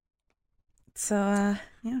 So,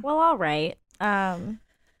 yeah. Well, all right.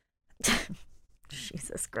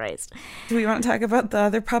 Jesus Christ. Do we want to talk about the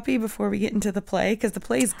other puppy before we get into the play? Because the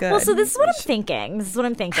play's good. Well, so this is what I'm thinking.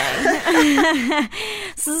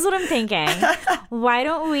 Why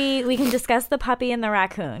don't we can discuss the puppy and the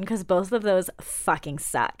raccoon, because both of those fucking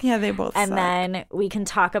suck. Yeah, they both suck. And then we can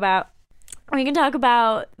talk about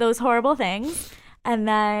those horrible things, and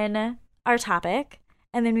then our topic,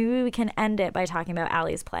 and then maybe we can end it by talking about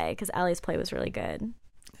Allie's play, because Allie's play was really good.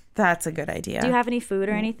 That's a good idea. Do you have any food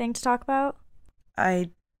or anything to talk about? Is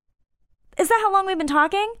that how long we've been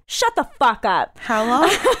talking? Shut the fuck up. How long?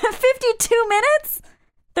 52 minutes?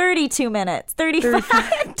 32 minutes. 35,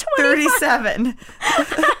 25. 37.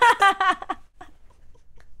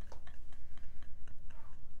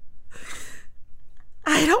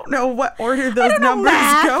 I don't know what order those numbers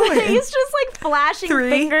go in. He's just like flashing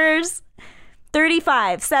fingers.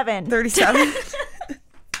 35, 7. 37.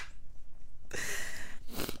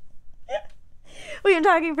 We've been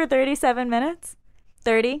talking for 37 minutes.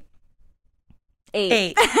 30.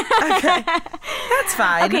 8. Okay. That's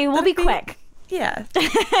fine. Okay, we'll be quick. Yeah.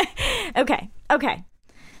 Okay.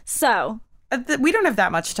 So. We don't have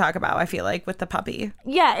that much to talk about, I feel like, with the puppy.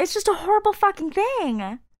 Yeah, it's just a horrible fucking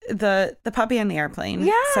thing. The puppy on the airplane.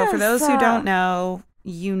 Yes. So for those who don't know,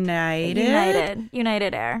 United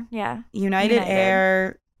Air. Yeah. United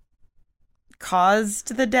Air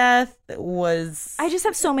caused the death. I just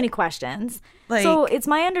have so many questions. So it's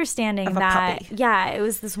my understanding that it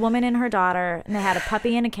was this woman and her daughter, and they had a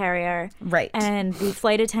puppy in a carrier. Right. And the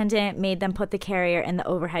flight attendant made them put the carrier in the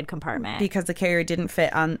overhead compartment because the carrier didn't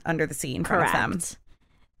fit under the seat in front of them.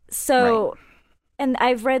 So, and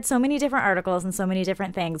I've read so many different articles and so many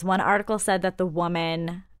different things. One article said that the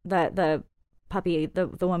woman, the puppy, the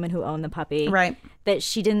woman who owned the puppy, right, that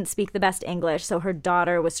she didn't speak the best English, so her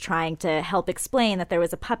daughter was trying to help explain that there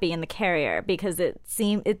was a puppy in the carrier, because it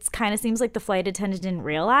kind of seems like the flight attendant didn't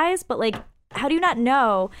realize, but like, how do you not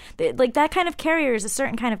know that, like, that kind of carrier is a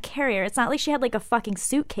certain kind of carrier? It's not like she had like a fucking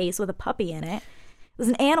suitcase with a puppy in it. It was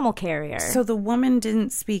an animal carrier. So the woman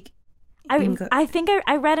didn't speak I think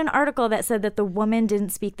I read an article that said that the woman didn't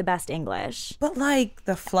speak the best English. But like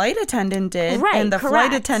the flight attendant did, right, and the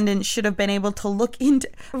flight attendant should have been able to look into.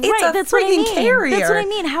 It's a frigging carrier. That's what I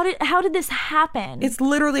mean. How did this happen? It's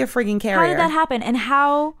literally a frigging carrier. How did that happen? And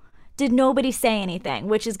how did nobody say anything?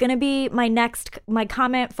 Which is going to be my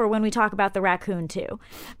comment for when we talk about the raccoon too.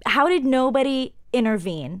 How did nobody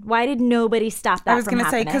intervene? Why did nobody stop that? I was going to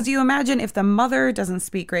say, because you imagine if the mother doesn't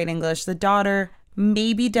speak great English, the daughter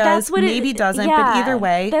maybe does, maybe doesn't, but either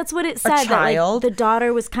way, that's what it said. A child. That, like, the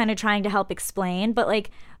daughter was kind of trying to help explain, but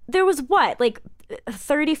like there was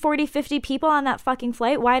 30, 40, 50 people on that fucking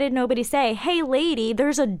flight. Why did nobody say, hey lady,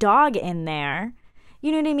 there's a dog in there?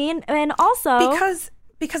 You know what I mean? And also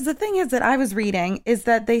because the thing is that I was reading is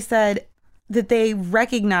that they said that they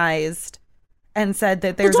recognized and said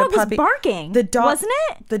that there's the a dog puppy. was barking, wasn't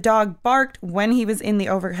it? The dog barked when he was in the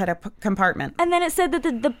overhead compartment. And then it said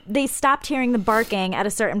that they stopped hearing the barking at a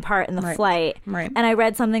certain part in the flight. Right. And I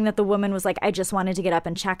read something that the woman was like, I just wanted to get up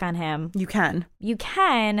and check on him. You can.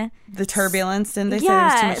 The turbulence, didn't they say there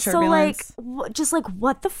was too much turbulence? So like, just like,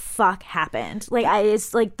 what the fuck happened? Like,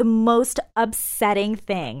 it's like the most upsetting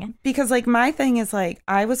thing. Because like my thing is like,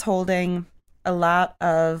 I was holding a lot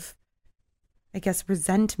of, I guess,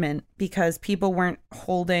 resentment because people weren't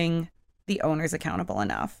holding the owners accountable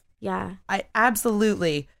enough. Yeah. I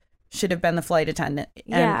absolutely should have been the flight attendant.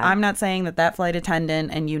 And Yeah. I'm not saying that flight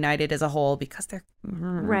attendant and United as a whole, because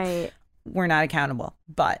we're not accountable.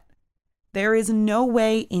 But there is no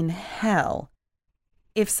way in hell,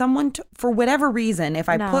 if someone, for whatever reason, if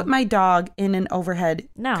I put my dog in an overhead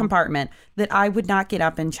compartment, that I would not get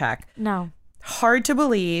up and check. No. Hard to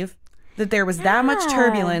believe that there was that much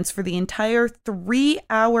turbulence for the entire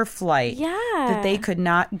 3-hour flight that they could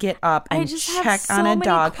not get up and check on a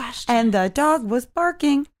dog. Questions. And the dog was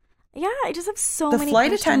barking. Yeah, I just have so many questions. The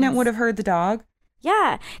flight attendant would have heard the dog.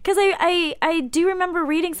 Yeah, because I do remember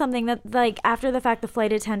reading something that, like, after the fact, the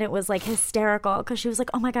flight attendant was, like, hysterical because she was like,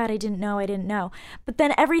 oh, my God, I didn't know. But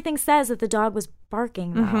then everything says that the dog was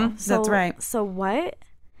barking, though. Mm-hmm, that's right. So what?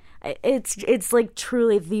 It's like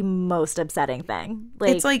truly the most upsetting thing.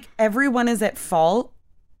 Like, it's like everyone is at fault.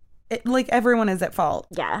 Everyone is at fault.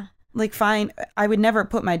 Yeah. Like, fine, I would never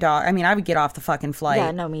put my dog. I mean, I would get off the fucking flight.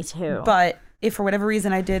 Yeah, no, me too. But if for whatever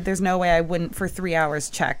reason I did, there's no way I wouldn't for 3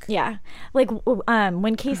 hours check. Yeah. Like,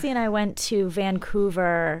 when Casey and I went to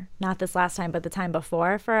Vancouver, not this last time, but the time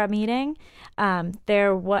before for a meeting, I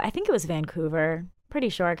think it was Vancouver. Pretty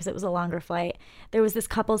sure because it was a longer flight. There was this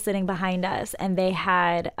couple sitting behind us and they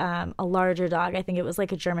had a larger dog. I think it was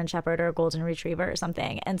like a German Shepherd or a Golden Retriever or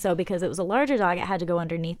something. And so because it was a larger dog, it had to go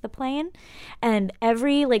underneath the plane. And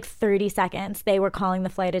every like 30 seconds, they were calling the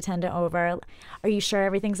flight attendant over. Are you sure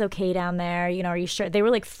everything's okay down there? You know, are you sure? They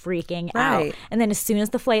were like freaking out. And then as soon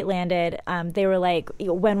as the flight landed, they were like,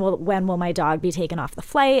 when will my dog be taken off the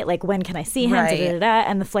flight? Like, when can I see him? Right. Da-da-da-da.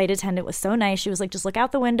 And the flight attendant was so nice. She was like, just look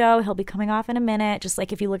out the window. He'll be coming off in a minute. Just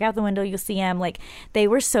like if you look out the window, you'll see him. Like, they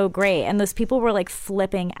were so great, and those people were like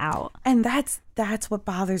flipping out. And that's what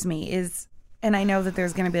bothers me is, and I know that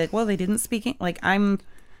there's going to be like, well, they didn't speak. Like, I'm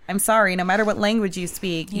sorry. No matter what language you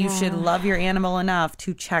speak, you should love your animal enough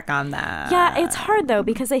to check on that. Yeah, it's hard though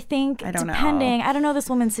because I think I don't know this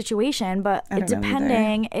woman's situation, but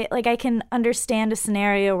depending, I can understand a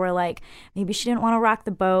scenario where like maybe she didn't want to rock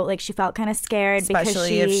the boat, like she felt kind of scared,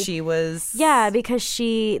 especially if she was because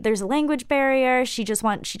there's a language barrier. She just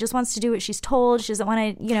wants to do what she's told. She doesn't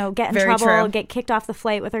want to get in Very trouble, true. Get kicked off the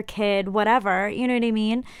flight with her kid, whatever. You know what I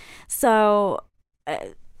mean? So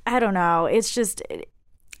I don't know. It's just.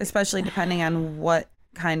 Especially depending on what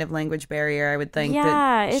kind of language barrier, I would think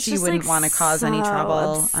that she wouldn't want to cause any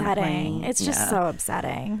trouble on a plane. It's just so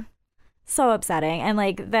upsetting. So upsetting. And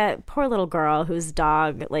like that poor little girl whose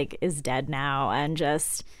dog like is dead now and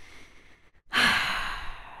just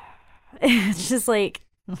it's just like,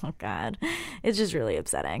 oh God. It's just really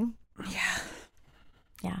upsetting. Yeah.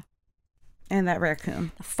 Yeah. And that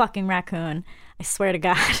raccoon. The fucking raccoon. I swear to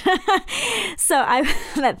God. So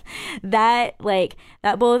that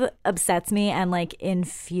both upsets me and like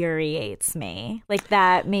infuriates me. Like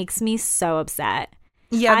that makes me so upset.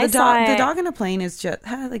 Yeah, the dog on a plane is just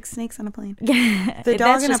like snakes on a plane. The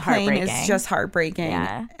dog on a plane is just heartbreaking.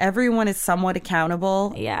 Yeah. Everyone is somewhat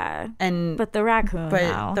accountable. Yeah. But the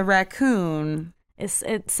raccoon is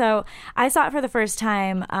so I saw it for the first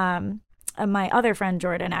time. My other friend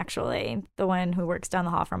Jordan, actually, the one who works down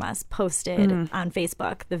the hall from us, posted on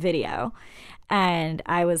Facebook the video. And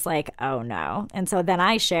I was like, oh no. And so then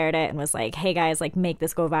I shared it and was like, hey guys, like make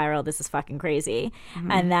this go viral. This is fucking crazy.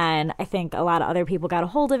 And then I think a lot of other people got a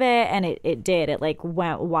hold of it and it did. It like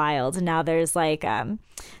went wild. And now there's like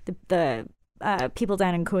the people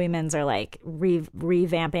down in Coeymans are like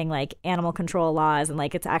revamping like animal control laws and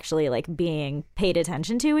like it's actually like being paid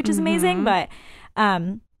attention to, which is amazing. But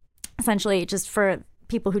essentially, just for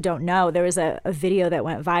people who don't know, there was a video that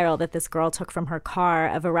went viral that this girl took from her car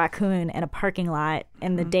of a raccoon in a parking lot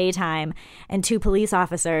in the daytime and 2 police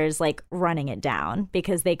officers like running it down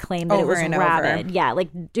because they claimed that it was rabid. Yeah,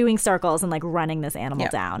 like doing circles and like running this animal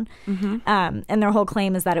down. And their whole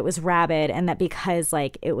claim is that it was rabid and that because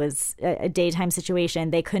like it was a daytime situation,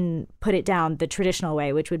 they couldn't put it down the traditional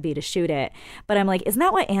way, which would be to shoot it. But I'm like, isn't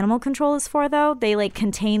that what animal control is for though? They like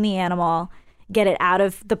contain the animal, get it out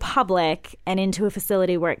of the public and into a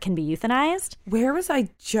facility where it can be euthanized. Where was I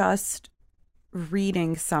just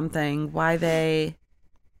reading something why they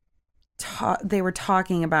were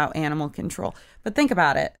talking about animal control? But think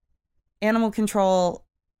about it. animal control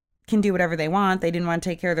can do whatever they want. They didn't want to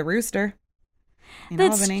take care of the rooster in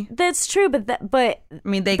Albany. That's true, but I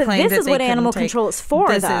mean, they claimed this is what animal control is for.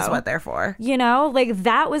 This is what they're for. You know, like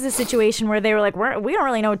that was a situation where they were like, we don't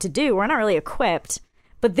really know what to do. We're not really equipped.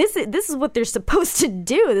 But this is what they're supposed to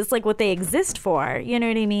do. This is like what they exist for. You know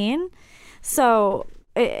what I mean? So,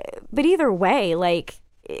 but either way, like,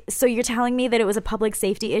 so you're telling me that it was a public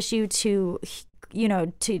safety issue to, you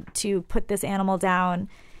know, to put this animal down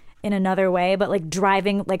in another way, but like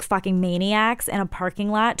driving like fucking maniacs in a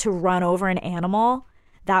parking lot to run over an animal.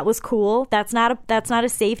 That was cool. That's not a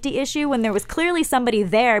safety issue when there was clearly somebody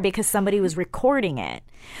there because somebody was recording it,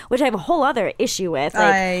 which I have a whole other issue with.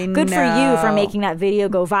 Like, good for you for making that video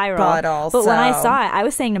go viral. But when I saw it, I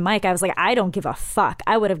was saying to Mike, I was like, I don't give a fuck.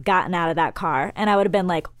 I would have gotten out of that car and I would have been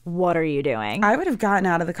like, what are you doing? I would have gotten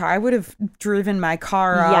out of the car. I would have driven my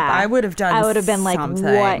car up. Yeah. I would have done something. I would have been like,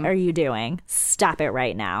 what are you doing? Stop it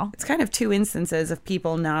right now. It's kind of two instances of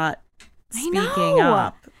people not speaking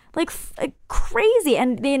up. Like crazy.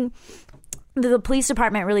 And then the police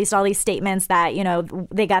department released all these statements that, you know,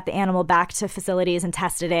 they got the animal back to facilities and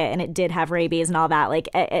tested it and it did have rabies and all that, like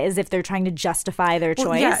as if they're trying to justify their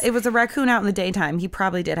choice. Yeah, it was a raccoon out in the daytime. He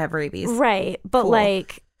probably did have rabies. Right. But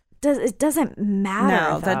like, it doesn't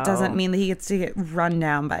matter. No, that doesn't mean that he gets to get run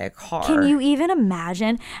down by a car. Can you even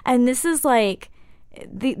imagine? And this is like,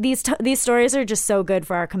 these stories are just so good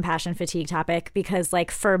for our compassion fatigue topic because, like,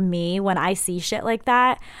 for me, when I see shit like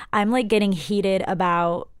that, I'm like getting heated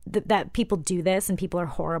about that people do this and people are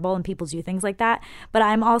horrible and people do things like that. But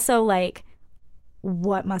I'm also like,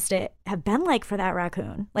 what must it have been like for that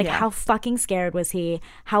raccoon? Like, how fucking scared was he?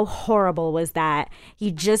 How horrible was that?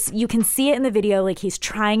 You can see it in the video. Like, he's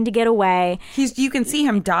trying to get away. You can see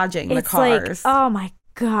him dodging the cars. Like, oh my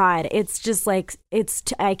God, it's just like,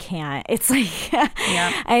 I can't. It's like,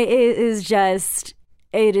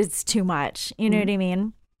 it is too much. You know what I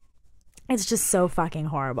mean? It's just so fucking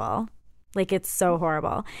horrible. Like, it's so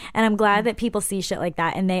horrible. And I'm glad that people see shit like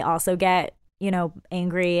that and they also get, you know,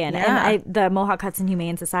 angry. And the Mohawk Hudson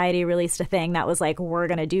Humane Society released a thing that was like, we're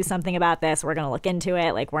going to do something about this. We're going to look into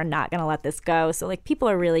it. Like, we're not going to let this go. So, like, people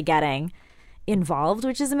are really getting involved,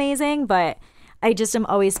 which is amazing. But I just am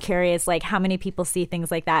always curious, like, how many people see things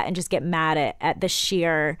like that and just get mad at the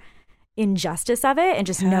sheer injustice of it and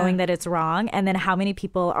just knowing that it's wrong. And then how many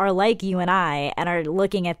people are like you and I and are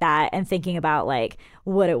looking at that and thinking about, like,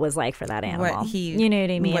 what it was like for that animal. You know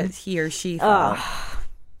what I mean? What he or she felt.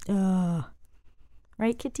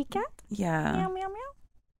 Right, kitty cat? Yeah. Meow, meow,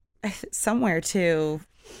 meow. Somewhere, too,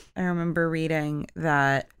 I remember reading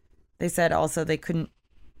that they said also they couldn't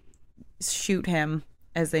shoot him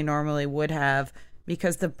as they normally would have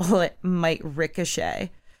because the bullet might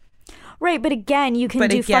ricochet. Right, but again, you can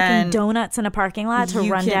do fucking donuts in a parking lot to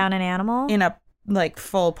run down an animal. In a like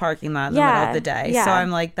full parking lot in the middle of the day. Yeah. So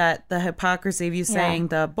I'm like, that the hypocrisy of you saying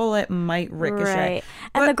the bullet might ricochet. Right.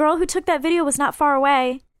 And the girl who took that video was not far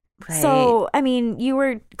away. Right. So, I mean, you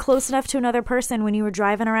were close enough to another person when you were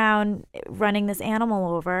driving around running this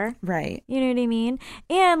animal over. Right. You know what I mean?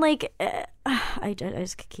 And, like, I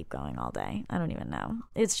just could keep going all day. I don't even know.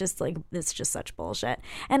 It's just, like, it's just such bullshit.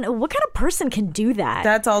 And what kind of person can do that?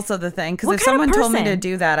 That's also the thing. Because if someone told me to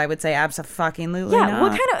do that, I would say abso-fucking-lutely not. Yeah, what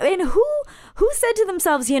kind of... And who said to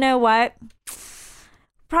themselves, you know what?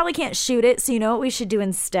 Probably can't shoot it, so you know what we should do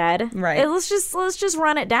instead? Right. Let's just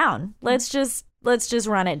run it down. Let's just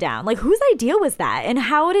run it down. Like, whose idea was that? And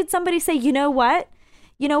how did somebody say, you know what,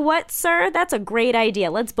 sir, that's a great idea.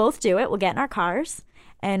 Let's both do it. We'll get in our cars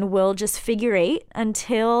and we'll just figure eight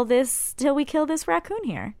till we kill this raccoon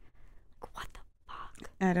here. What the fuck?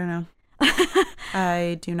 I don't know.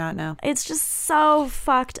 I do not know. It's just so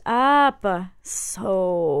fucked up.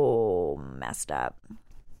 So messed up.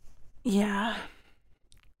 Yeah.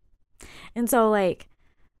 And so, like,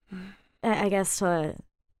 I guess to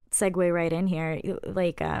segue right in here,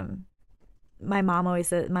 like, my mom has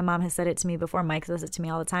said it to me before. Mike says it to me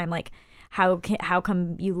all the time. Like, how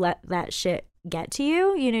come you let that shit get to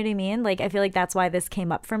you? You know what I mean? Like, I feel like that's why this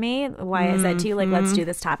came up for me. Why I said to you, like, let's do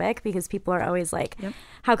this topic, because people are always like,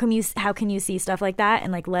 how can you see stuff like that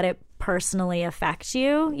and like let it personally affect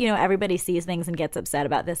you? You know, everybody sees things and gets upset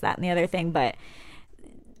about this, that, and the other thing, but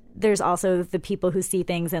there's also the people who see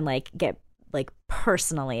things and like get like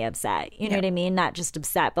personally upset. You know what I mean? Not just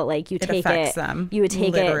upset, but like you would take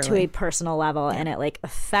it to a personal level and it like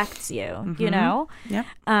affects you, you know? Yeah.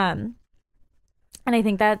 And I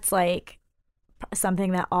think that's like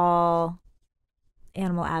something that all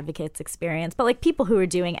animal advocates experience, but like people who are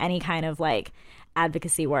doing any kind of like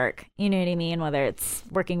advocacy work. You know what I mean? Whether it's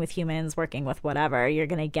working with humans, working with whatever, you're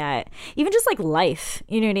going to get even just like life.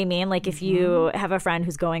 You know what I mean? Like if you have a friend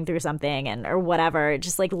who's going through something and or whatever,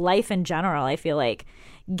 just like life in general, I feel like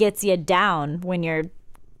gets you down when you're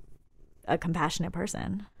a compassionate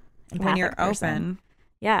person. When you're person. open.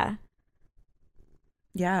 Yeah.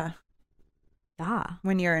 Yeah. Ah.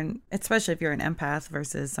 When you're especially if you're an empath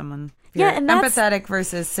versus someone. Yeah, and empathetic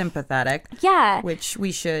versus sympathetic. Yeah. Which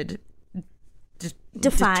we should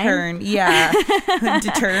define. Yeah.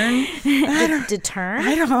 Deturn. Deturn?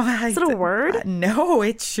 I don't know. Is it a word? No,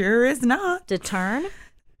 it sure is not. Deturn?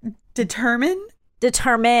 Determine?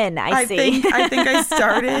 Determine. I see. I think I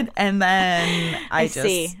started and then I just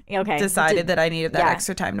see. Okay. decided that I needed that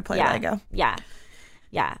extra time to play Lego. Yeah.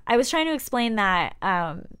 Yeah. I was trying to explain that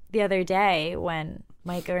the other day when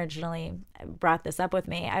Mike originally brought this up with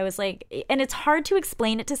me. I was like, and it's hard to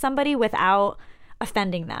explain it to somebody without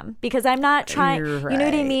offending them because I'm not trying, you know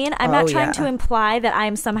what I mean? I'm not trying to imply that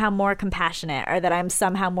I'm somehow more compassionate or that I'm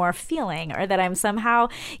somehow more feeling or that I'm somehow,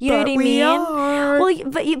 you know what I mean? Are. Well,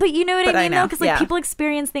 but you know what I mean though? Because like people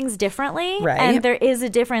experience things differently. Right. And there is a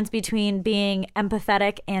difference between being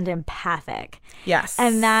empathetic and empathic. Yes.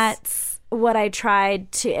 And that's what I tried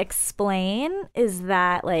to explain is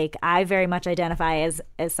that like I very much identify as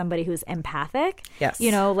somebody who's empathic. Yes.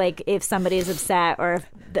 You know, like if somebody is upset or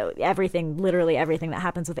literally everything that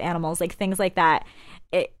happens with animals, like things like that,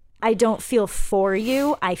 I don't feel for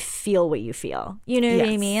you. I feel what you feel. You know what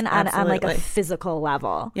I mean? On like a physical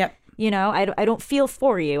level. Yep. You know, I don't feel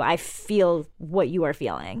for you. I feel what you are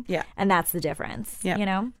feeling. Yeah. And that's the difference. Yeah. You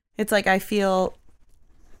know? It's like I feel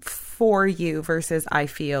for you versus I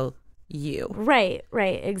feel you. Right,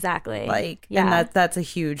 exactly. Like, and that's a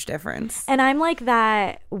huge difference. And I'm like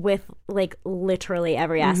that with like literally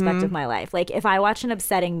every aspect of my life. Like if I watch an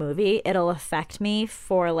upsetting movie, it'll affect me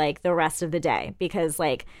for like the rest of the day because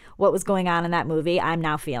like what was going on in that movie, I'm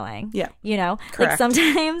now feeling. Yeah. You know? Correct. Like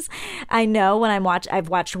sometimes I know when I've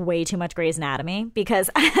watched way too much Grey's Anatomy because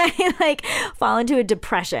I like fall into a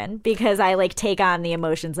depression because I like take on the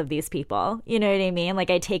emotions of these people. You know what I mean? Like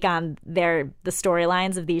I take on the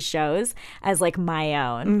storylines of these shows as like my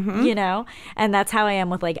own, you know? And that's how I am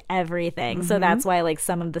with like everything. So that's why like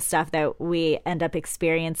some of the stuff that we end up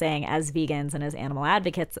experiencing as vegans and as animal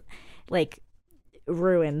advocates like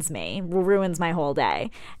ruins my whole day.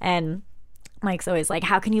 And Mike's always like,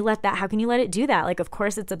 how can you let it do that? Like, of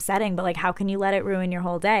course it's upsetting, but like, how can you let it ruin your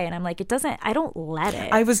whole day? And I'm like, I don't let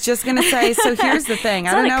it. I was just going to say, so here's the thing.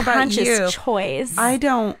 I don't know about you. It's not a conscious choice. I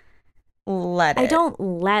don't let it. I don't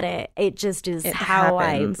let it. It just is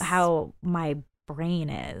happens. how my brain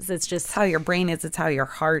is. It's just how your brain is. It's how your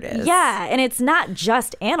heart is. Yeah, and it's not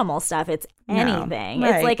just animal stuff. It's anything.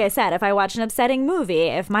 Right. It's like I said, if I watch an upsetting movie,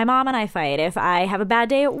 if my mom and I fight, if I have a bad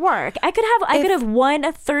day at work, I could have one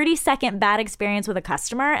 30-second bad experience with a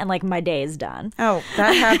customer and like my day is done. Oh,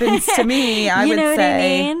 that happens to me. I would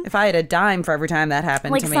say if I had a dime for every time that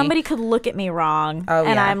happened to me. Like somebody could look at me wrong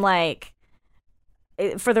and I'm like,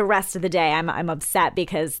 for the rest of the day, I'm upset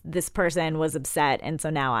because this person was upset, and so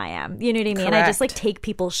now I am. You know what I mean? Correct. I just like take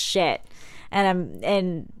people's shit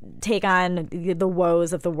and take on the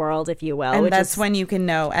woes of the world, if you will. And that's when you can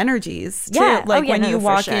know energies too. Yeah. Like when you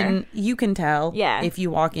walk in, you can tell if you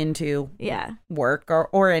walk into work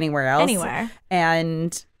or anywhere else.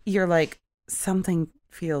 And you're like, something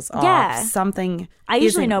feels off. Something I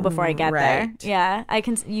usually know before I get right. there. Yeah. I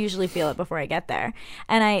can usually feel it before I get there.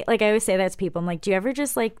 And I always say that to people. I'm like, do you ever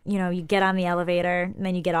just like, you know, you get on the elevator and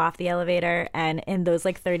then you get off the elevator and in those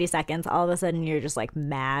like 30 seconds, all of a sudden you're just like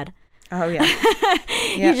mad. Oh, yeah.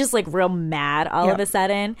 You're just like real mad all of a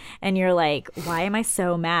sudden. And you're like, why am I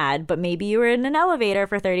so mad? But maybe you were in an elevator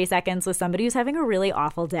for 30 seconds with somebody who's having a really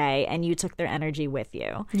awful day and you took their energy with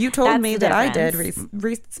you. You told me that I did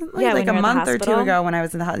recently, like a month or two ago when I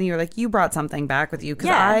was in the hospital. You were like, you brought something back with you. Because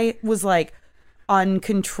I was like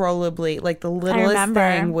uncontrollably, like the littlest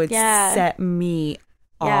thing would set me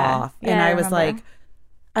off. And I was like,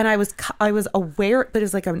 and I was aware that it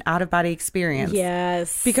was like an out of body experience.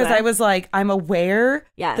 Yes. Because I was like, I'm aware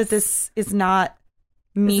that this is not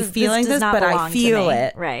me feeling this, but I feel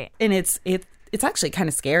it. Right. And it's actually kind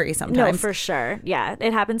of scary sometimes. No, for sure. Yeah.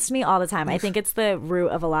 It happens to me all the time. I think it's the root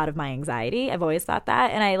of a lot of my anxiety. I've always thought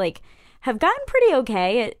that. And I like have gotten pretty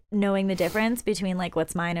okay at knowing the difference between like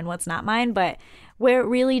what's mine and what's not mine. But where it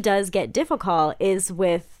really does get difficult is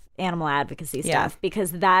with animal advocacy stuff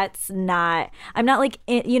because that's not, I'm not like,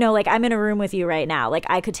 you know, like I'm in a room with you right now, like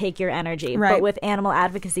I could take your energy, but with animal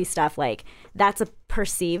advocacy stuff, like that's a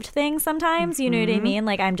perceived thing sometimes, you know what I mean?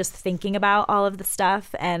 Like I'm just thinking about all of the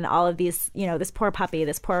stuff and all of these, you know, this poor puppy,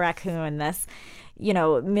 this poor raccoon, this, you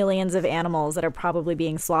know, millions of animals that are probably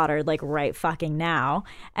being slaughtered like right fucking now.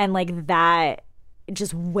 And like that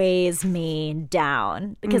just weighs me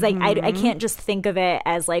down because I can't just think of it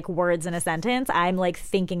as like words in a sentence. I'm like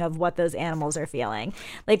thinking of what those animals are feeling.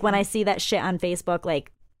 Like when I see that shit on Facebook,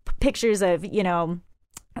 like pictures of, you know,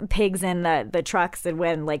 pigs in the trucks, and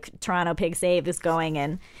when like Toronto Pig Save is going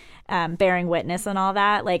and bearing witness and all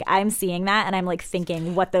that, like I'm seeing that and I'm like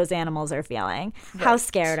thinking what those animals are feeling. Right. How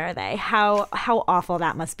scared are they? How awful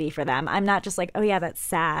that must be for them. I'm not just like, oh yeah, that's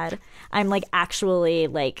sad. I'm like actually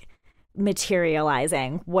like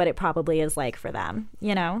materializing what it probably is like for them,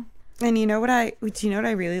 you know? And do you know what I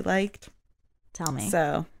really liked? Tell me.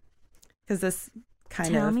 So, because this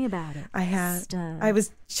kind Tell of... me about it. I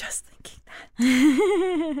was just thinking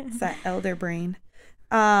that. It's that elder brain.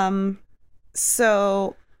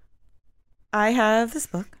 So I have this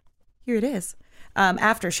book. Here it is.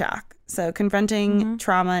 Aftershock. So Confronting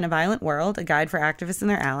Trauma in a Violent World, a guide for activists and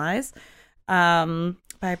their allies,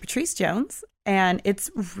 by Patrice Jones. And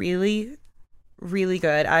it's really, really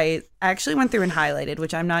good. I actually went through and highlighted,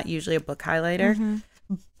 which I'm not usually a book highlighter,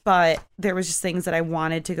 but there was just things that I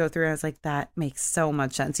wanted to go through. And I was like, that makes so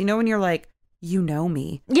much sense. You know, when you're like, you know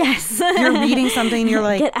me. Yes. You're reading something and you're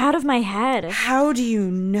like, get out of my head. How do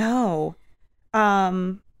you know?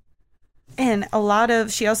 And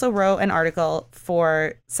she also wrote an article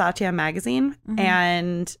for Satya magazine.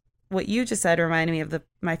 And what you just said reminded me of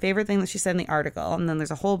my favorite thing that she said in the article. And then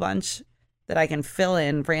there's a whole bunch that I can fill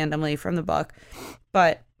in randomly from the book.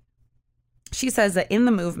 But she says that in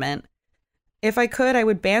the movement, if I could, I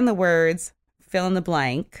would ban the words fill in the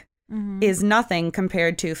blank is nothing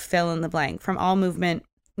compared to fill in the blank from all movement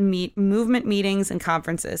meetings and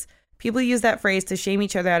conferences. People use that phrase to shame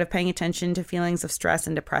each other out of paying attention to feelings of stress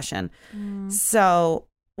and depression. So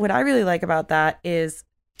what I really like about that is...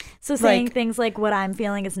 So saying things like what I'm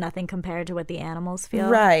feeling is nothing compared to what the animals feel?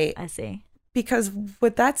 Right. I see. Because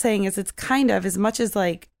what that's saying is it's kind of, as much as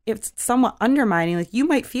like it's somewhat undermining, like you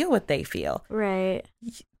might feel what they feel. Right.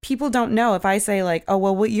 People don't know if I say like, oh,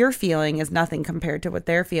 well, what you're feeling is nothing compared to what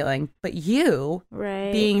they're feeling. But you,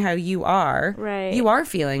 being how you are, you are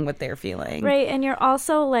feeling what they're feeling. Right. And you're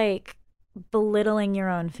also like belittling your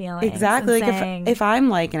own feelings. Exactly. Like if I'm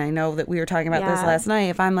like, and I know that we were talking about this last night,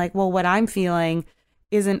 if I'm like, well, what I'm feeling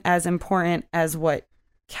isn't as important as what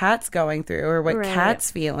Kat's going through or what Kat's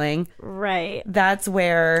feeling. Right. That's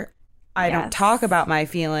where I don't talk about my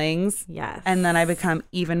feelings. Yes. And then I become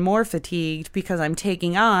even more fatigued because I'm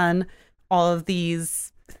taking on all of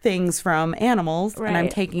these things from animals and I'm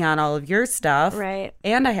taking on all of your stuff. Right.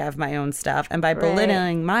 And I have my own stuff. And by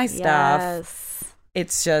belittling my stuff,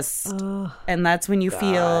 it's just, and that's when you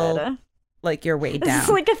feel like you're weighed down. This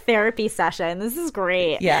is like a therapy session. This is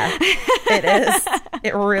great. Yeah, it is.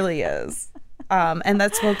 It really is. And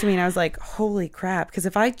that spoke to me and I was like, holy crap. Because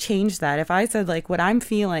if I changed that, if I said like what I'm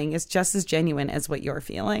feeling is just as genuine as what you're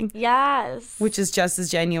feeling. Yes. Which is just as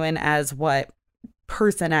genuine as what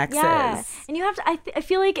person X is. And you have to, I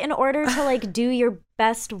feel like in order to like do your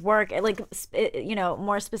best work, like, you know,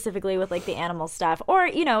 more specifically with like the animal stuff, or,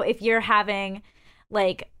 you know, if you're having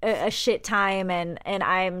like a shit time and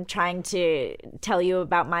I'm trying to tell you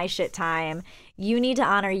about my shit time, you need to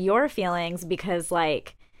honor your feelings because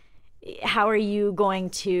like, how are you going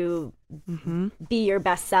to be your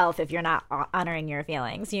best self if you're not honoring your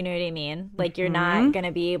feelings? You know what I mean? Like you're not going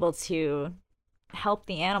to be able to help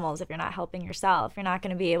the animals if you're not helping yourself. You're not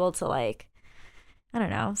going to be able to like, I don't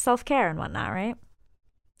know, self-care and whatnot, right?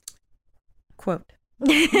 Quote.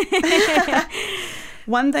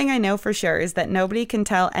 One thing I know for sure is that nobody can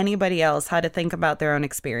tell anybody else how to think about their own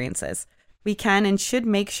experiences. We can and should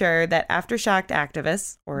make sure that aftershock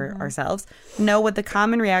activists, or ourselves, know what the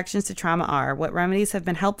common reactions to trauma are, what remedies have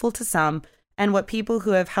been helpful to some, and what people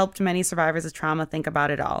who have helped many survivors of trauma think about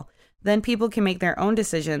it all. Then people can make their own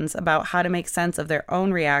decisions about how to make sense of their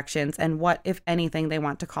own reactions and what, if anything, they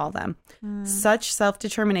want to call them. Such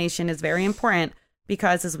self-determination is very important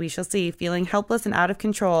because, as we shall see, feeling helpless and out of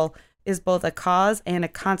control is both a cause and a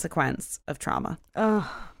consequence of trauma.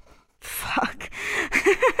 Oh, fuck.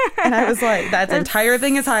 And I was like, that entire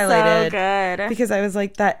thing is highlighted. So good. Because I was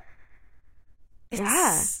like, that.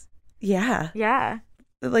 Yeah.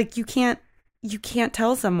 Like you can't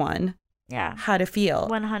tell someone how to feel.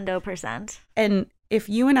 100%. And if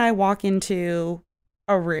you and I walk into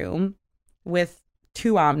a room with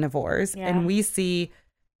two omnivores and we see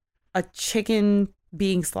a chicken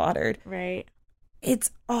being slaughtered. Right.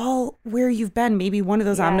 It's all where you've been. Maybe one of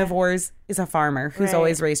those omnivores is a farmer who's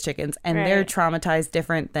always raised chickens and they're traumatized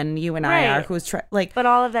different than you and I are. Who's but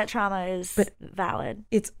all of that trauma is valid.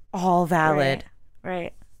 It's all valid.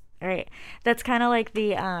 Right. That's kind of like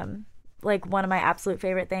the like one of my absolute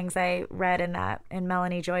favorite things I read in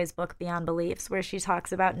Melanie Joy's book Beyond Beliefs, where she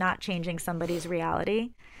talks about not changing somebody's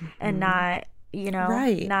reality and not,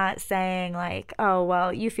 not saying like, oh,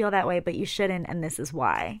 well, you feel that way, but you shouldn't, and this is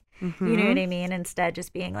why. You know what I mean? Instead,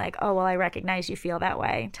 just being like, oh, well, I recognize you feel that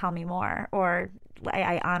way. Tell me more. Or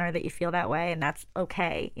I honor that you feel that way, and that's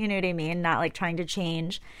okay. You know what I mean? Not like trying to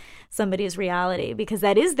change somebody's reality, because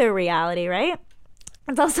that is their reality, right?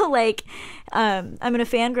 It's also like, I'm going to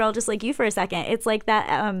fangirl just like you for a second. It's like that,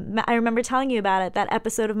 I remember telling you about it, that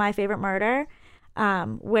episode of My Favorite Murder,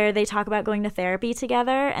 where they talk about going to therapy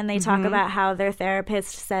together, and they talk about how their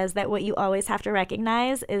therapist says that what you always have to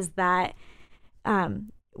recognize is that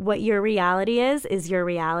what your reality is your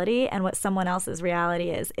reality, and what someone else's reality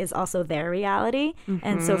is also their reality.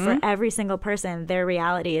 And so for every single person, their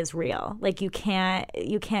reality is real. Like you can't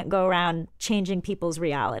go around changing people's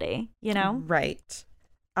reality, you know? Right.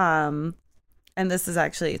 And this is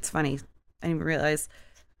actually, it's funny, I didn't even realize.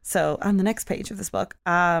 So on the next page of this book,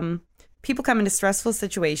 people come into stressful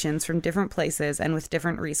situations from different places and with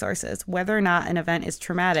different resources. Whether or not an event is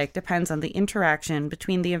traumatic depends on the interaction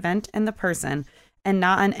between the event and the person, and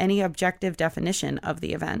not on any objective definition of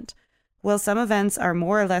the event. While some events are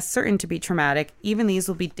more or less certain to be traumatic, even these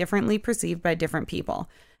will be differently perceived by different people.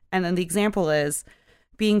 And then the example is,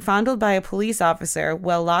 being fondled by a police officer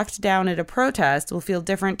while locked down at a protest will feel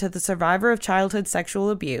different to the survivor of childhood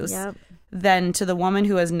sexual abuse than to the woman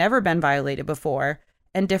who has never been violated before,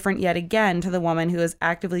 and different yet again to the woman who is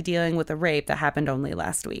actively dealing with a rape that happened only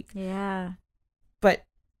last week. Yeah. But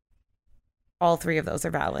all three of those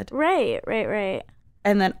are valid. Right.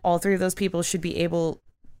 And then all three of those people should be able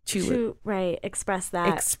to express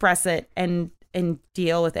it and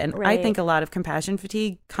deal with it. And I think a lot of compassion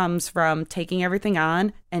fatigue comes from taking everything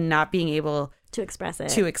on and not being able to express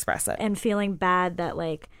it. And feeling bad that,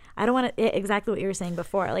 like, I don't want to, exactly what you were saying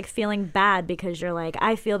before, like feeling bad because you're like,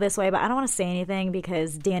 I feel this way, but I don't want to say anything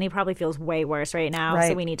because Danny probably feels way worse right now.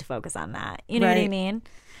 So we need to focus on that. You know what I mean?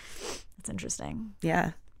 It's interesting.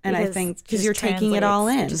 Yeah. And I think because you're taking it all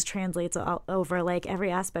in. It just translates all over like every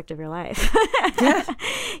aspect of your life.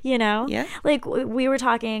 You know? Yeah. Like we were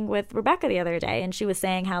talking with Rebecca the other day, and she was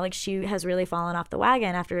saying how like she has really fallen off the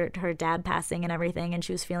wagon after her dad passing and everything, and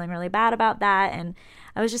she was feeling really bad about that. And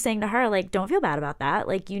I was just saying to her, like, don't feel bad about that.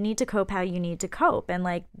 Like, you need to cope how you need to cope. And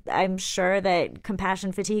like, I'm sure that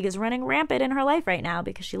compassion fatigue is running rampant in her life right now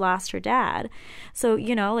because she lost her dad. So,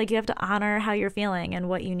 you know, like you have to honor how you're feeling and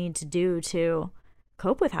what you need to do to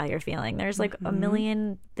cope with how you're feeling. There's like a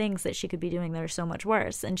million things that she could be doing that are so much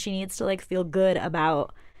worse, and she needs to like feel good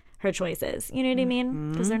about her choices. You know what I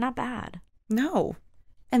mean? Because they're not bad. No.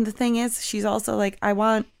 And the thing is, she's also like, I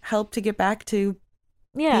want help to get back to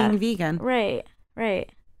being vegan. Right.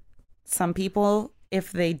 Some people,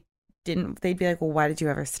 if they didn't, they'd be like, well, why did you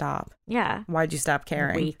ever stop? Yeah. Why did you stop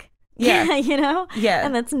caring? Weak. Yeah. You know? Yeah.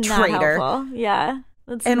 And that's not helpful. Yeah.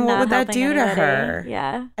 And what would that do to her?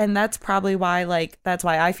 Yeah. And that's probably why, like, that's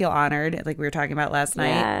why I feel honored, like we were talking about last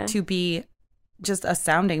night, to be just a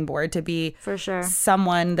sounding board, to be for sure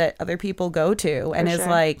someone that other people go to and is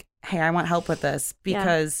like, hey, I want help with this,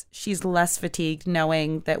 because she's less fatigued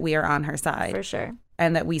knowing that we are on her side. For sure.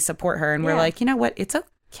 And that we support her. And we're like, you know what? It's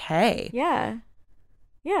okay. Yeah.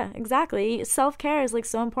 Yeah, exactly. Self-care is like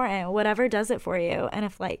so important, whatever does it for you. And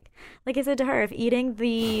if like I said to her, if eating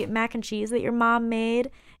the mac and cheese that your mom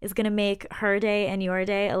made is going to make her day and your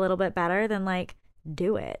day a little bit better, then like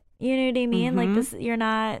do it. You know what I mean? Like this, you're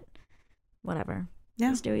not, whatever.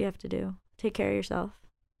 Yeah. Just do what you have to do. Take care of yourself.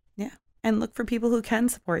 Yeah. And look for people who can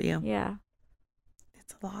support you. Yeah.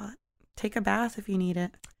 It's a lot. Take a bath if you need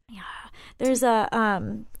it. Yeah. There's a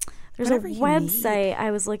website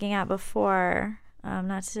I was looking at before.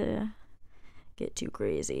 Not to get too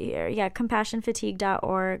crazy here. Yeah,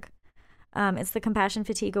 compassionfatigue.org. It's the Compassion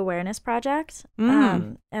Fatigue Awareness Project.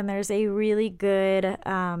 And there's a really good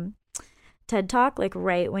TED Talk, like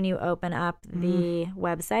right when you open up the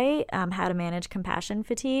website, how to manage compassion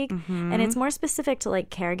fatigue. And it's more specific to like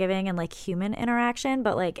caregiving and like human interaction,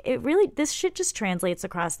 but like it really, this shit just translates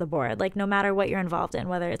across the board. Like no matter what you're involved in,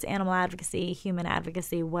 whether it's animal advocacy, human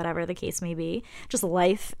advocacy, whatever the case may be, just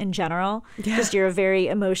life in general, just you're a very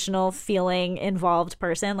emotional, feeling involved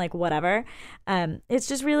person, like whatever. It's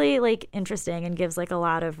just really like interesting and gives like a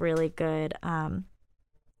lot of really good,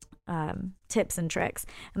 tips and tricks.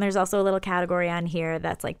 And there's also a little category on here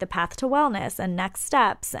that's like the path to wellness and next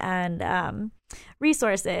steps and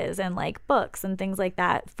resources and like books and things like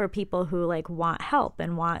that for people who like want help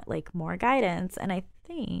and want like more guidance. And I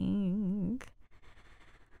think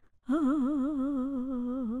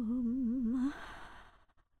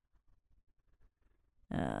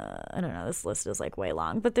don't know, this list is like way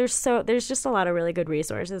long, but there's just a lot of really good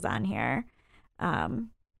resources on here on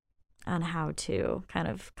how to kind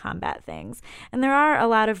of combat things. And there are a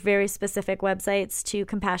lot of very specific websites to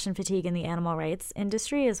compassion fatigue in the animal rights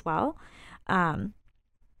industry as well.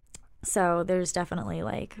 So there's definitely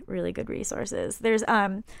like really good resources. There's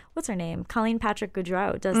what's her name? Colleen Patrick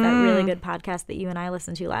Goudreau does that really good podcast that you and I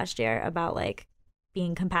listened to last year about like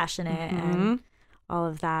being compassionate and all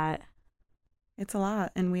of that. It's a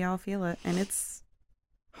lot, and we all feel it, and it's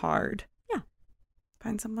hard. Yeah.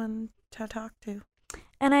 Find someone to talk to.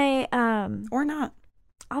 And I or not.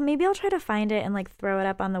 I'll try to find it and like throw it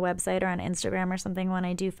up on the website or on Instagram or something when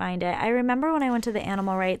I do find it. I remember when I went to the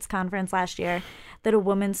animal rights conference last year that a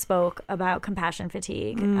woman spoke about compassion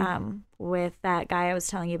fatigue with that guy I was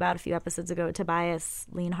telling you about a few episodes ago, Tobias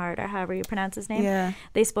Leonhardt, or however you pronounce his name. Yeah.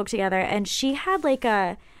 They spoke together, and she had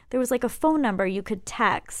there was like a phone number you could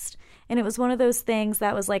text. And it was one of those things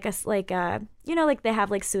that was like they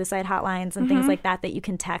have like suicide hotlines and things like that you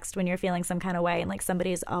can text when you're feeling some kind of way, and like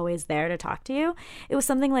somebody is always there to talk to you. It was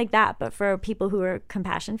something like that, but for people who are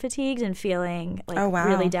compassion fatigued and feeling like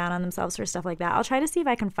really down on themselves for stuff like that. I'll try to see if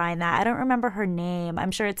I can find that. I don't remember her name.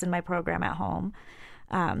 I'm sure it's in my program at home.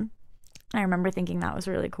 I remember thinking that was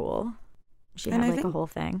really cool. She had like a whole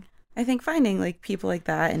thing. I think finding like people like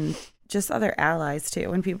that and just other allies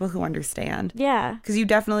too, and people who understand. Yeah. Because you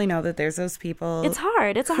definitely know that there's those people. It's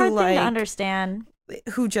hard. It's a hard thing to understand.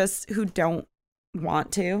 Who don't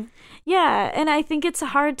want to. Yeah, and I think it's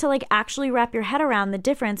hard to like actually wrap your head around the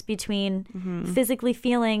difference between physically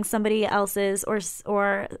feeling somebody else's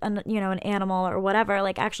or an animal or whatever,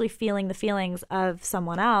 like actually feeling the feelings of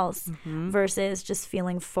someone else versus just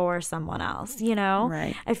feeling for someone else, you know?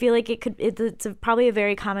 Right. I feel like it's probably a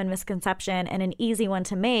very common misconception and an easy one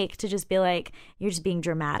to make, to just be like, you're just being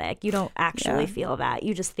dramatic. You don't actually feel that.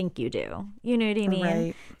 You just think you do. You know what I mean?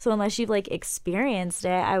 Right. So unless you've like experienced it,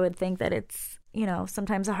 I would think that it's,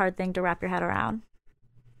 sometimes a hard thing to wrap your head around.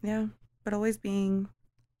 Yeah, but always being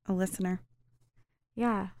a listener.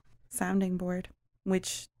 Yeah. Sounding board,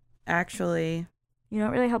 which actually... You know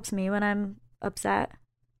what really helps me when I'm upset?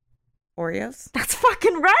 Oreos? That's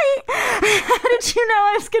fucking right! How did you know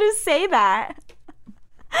I was going to say that?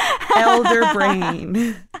 Elder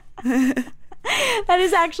brain. That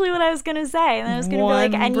is actually what I was going to say. And I was going to be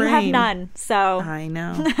like, and brain. You have none, so... I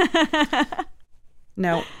know.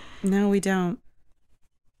 No, we don't.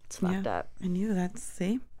 It's fucked up. I knew that.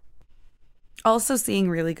 See? Also, seeing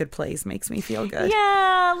really good plays makes me feel good.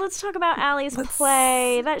 Yeah, let's talk about Allie's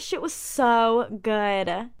play. That shit was so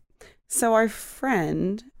good. So our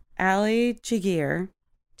friend, Allie Jagir.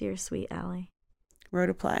 Dear sweet Allie.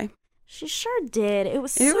 Wrote a play. She sure did. It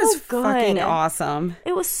was good. It was fucking awesome.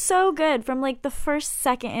 It was so good. From like the first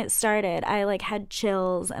second it started, I like had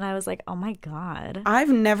chills and I was like, oh my God. I've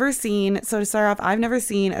never seen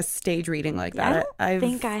a stage reading like that. I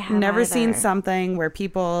think I have never seen something where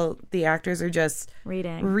the actors are just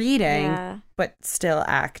reading, but still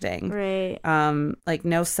acting. Right. Like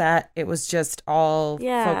no set. It was just all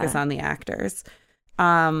focus on the actors.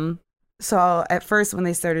 So at first when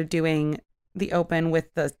they started doing the open with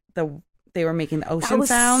they were making the ocean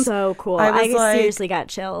sounds. So cool. I seriously got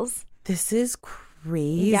chills. This is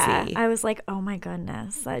crazy. Yeah, I was like, oh my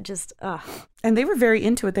goodness. I just, ugh. And they were very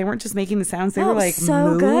into it. They weren't just making the sounds. They were like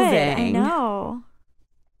so moving. Good. I know.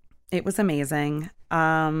 It was amazing.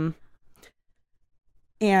 And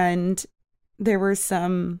there were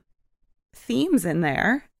some themes in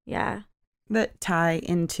there. Yeah. That tie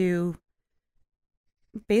into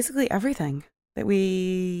basically everything that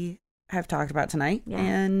we have talked about tonight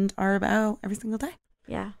and are about every single day.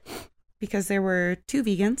 Yeah. Because there were 2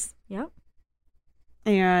 vegans. Yep.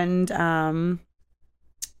 And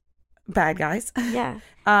bad guys. Yeah.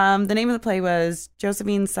 The name of the play was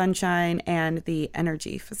Josephine Sunshine and the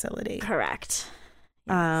Energy Facility. Correct.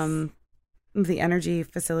 Yes. The Energy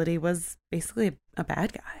Facility was basically a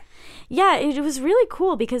bad guy. Yeah, it was really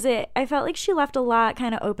cool because I felt like she left a lot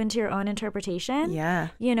kind of open to your own interpretation. Yeah.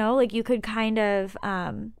 Like you could kind of,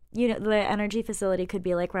 the Energy Facility could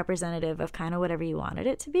be like representative of kind of whatever you wanted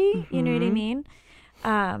it to be. Mm-hmm. You know what I mean?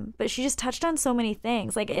 But she just touched on so many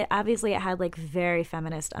things. Like obviously it had like very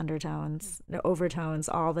feminist undertones, overtones,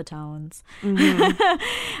 all the tones.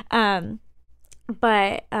 Mm-hmm.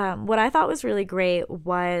 But what I thought was really great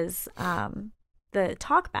was the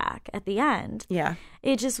talk back at the end. Yeah.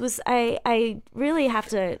 It just was, I really have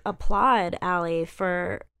to applaud Allie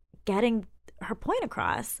for getting her point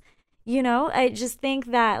across. I just think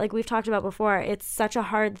that, like we've talked about before, it's such a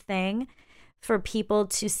hard thing for people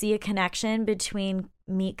to see a connection between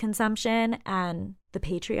meat consumption and the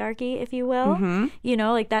patriarchy, if you will. You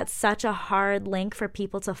know, like that's such a hard link for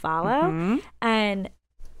people to follow. And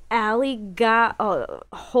Allie got a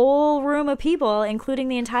whole room of people, including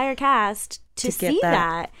the entire cast, to see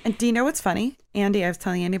that. And do you know what's funny? Andy, I was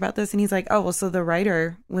telling Andy about this, and he's like, oh, well, so the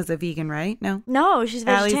writer was a vegan, right? No, she's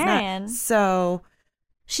vegetarian. So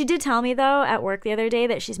she did tell me, though, at work the other day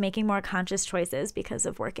that she's making more conscious choices because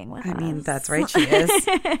of working with us. I mean, that's right, she is.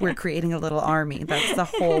 We're creating a little army. That's the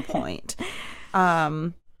whole point.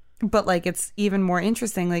 But like, it's even more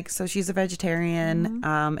interesting. Like, so she's a vegetarian,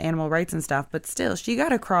 animal rights and stuff, but still, she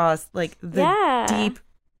got across like the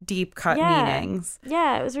deep cut meanings.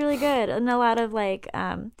 Yeah, it was really good, and a lot of like,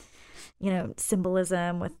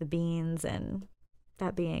 symbolism with the beans and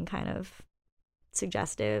that being kind of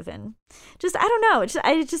suggestive, and just I don't know.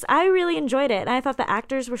 I really enjoyed it, and I thought the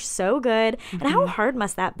actors were so good. And how hard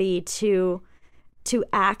must that be to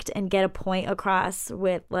act and get a point across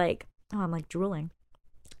with like, oh, I'm like drooling.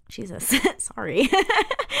 Jesus, sorry. Think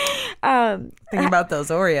about those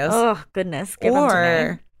Oreos. Oh, goodness. Give them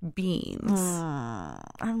to me. Beans.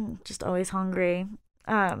 I'm just always hungry.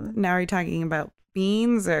 Now are you talking about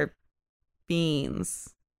beans or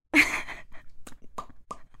beans?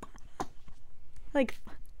 Like,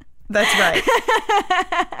 that's right.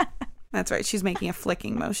 That's right. She's making a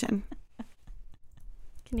flicking motion.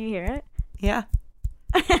 Can you hear it? Yeah.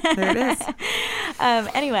 There it is.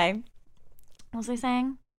 Anyway, what was I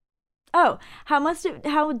saying? Oh,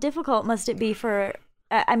 how difficult must it be for,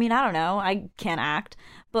 I mean, I don't know, I can't act,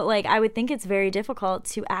 but like I would think it's very difficult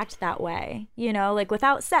to act that way, you know, like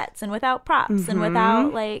without sets and without props and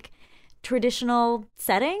without like traditional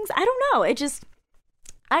settings. I don't know. I just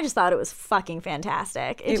thought it was fucking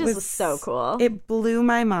fantastic. It was so cool. It blew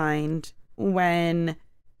my mind when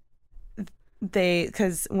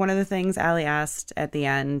because one of the things Allie asked at the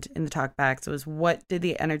end in the talkbacks was, what did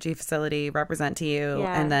the energy facility represent to you?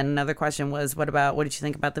 Yeah. And then another question was, what did you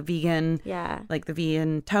think about the vegan, like the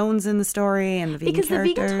vegan tones in the story and the vegan because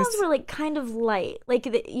characters? The vegan tones were like kind of light, like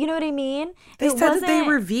you know what I mean? They said that they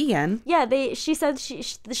were vegan. Yeah, she said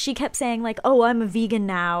she kept saying like, oh, I'm a vegan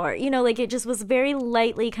now, or you know, like it just was very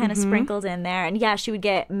lightly kind of sprinkled in there. And yeah, she would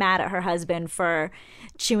get mad at her husband for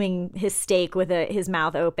chewing his steak with his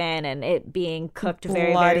mouth open and it being cooked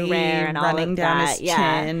very, very rare and all running of down that. his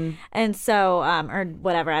chin. And so, or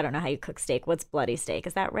whatever, I don't know how you cook steak. What's bloody steak?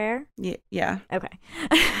 Is that rare? Yeah. Okay.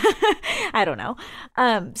 I don't know.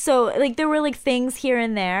 So like there were like things here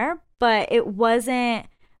and there, but it wasn't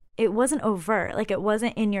overt. Like it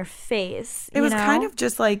wasn't in your face. It was kind of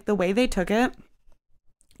just like the way they took it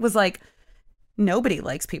was like, nobody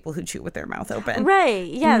likes people who chew with their mouth open. Right.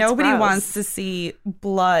 Yeah. Nobody wants to see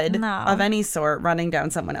blood of any sort running down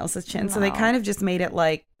someone else's chin. So they kind of just made it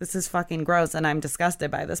like, this is fucking gross and I'm disgusted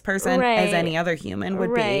by this person as any other human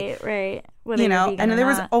would be. Right. You know, and there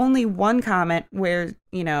was only one comment where,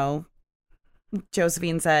 you know,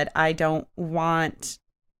 Josephine said, I don't want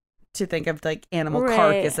to think of like animal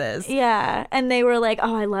carcasses. Yeah. And they were like,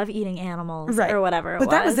 oh, I love eating animals or whatever.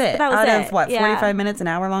 But that was it. Out of what, 45 minutes, an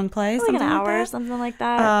hour long play? Like an hour or something like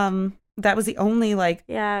that. That was the only like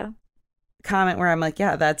comment where I'm like,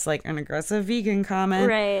 yeah, that's like an aggressive vegan comment.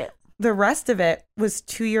 Right. The rest of it was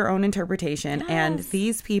to your own interpretation. Yes. And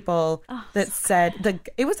these people said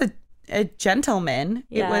it was a gentleman.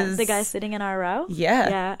 Yeah, it was the guy sitting in our row.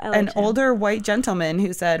 Yeah, I liked him. Older white gentleman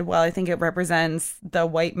who said, well, I think it represents the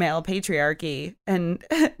white male patriarchy. And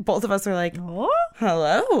both of us were like, oh,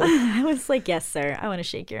 hello. I was like, yes, sir, I want to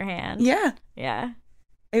shake your hand. Yeah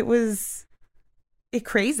It was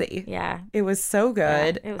crazy. It was so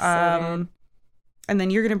good. It was so good. And then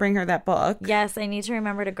you're gonna bring her that book. Yes, I need to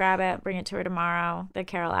remember to grab it, bring it to her tomorrow. The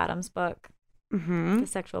Carol Adams book, The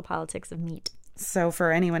Sexual Politics of Meat. So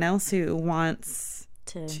for anyone else who wants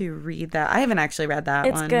to read that, I haven't actually read that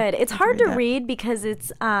one. It's good. It's hard to read because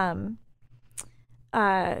it's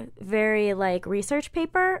very like research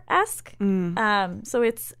paper-esque. So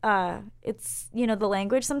it's you know, the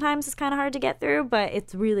language sometimes is kind of hard to get through, but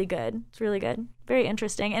it's really good. It's really good. Very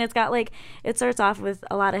interesting. And it's got like, it starts off with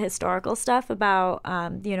a lot of historical stuff about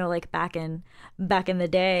you know, like back in the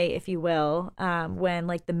day, if you will, when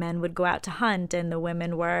like the men would go out to hunt and the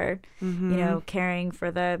women were you know, caring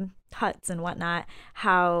for the huts and whatnot,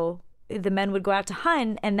 how the men would go out to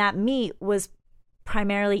hunt and that meat was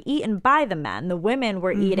primarily eaten by the men. The women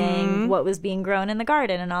were eating what was being grown in the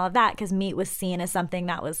garden and all of that, because meat was seen as something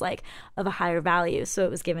that was like of a higher value, so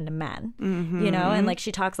it was given to men. You know, and like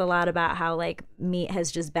she talks a lot about how like meat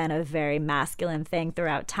has just been a very masculine thing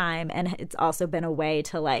throughout time, and it's also been a way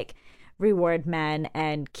to like reward men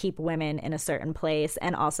and keep women in a certain place.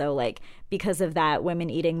 And also, like, because of that, women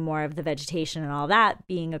eating more of the vegetation and all that,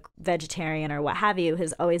 being a vegetarian or what have you,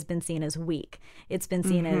 has always been seen as weak. It's been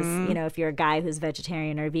seen as, you know, if you're a guy who's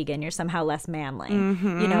vegetarian or vegan, you're somehow less manly.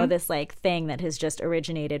 You know, this like thing that has just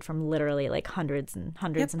originated from literally like hundreds and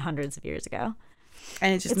hundreds and hundreds of years ago.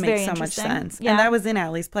 And it just makes so much sense. Yeah. And that was in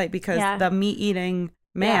Allie's play because the meat-eating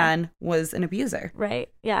man was an abuser. Right.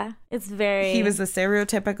 Yeah. It's very... He was the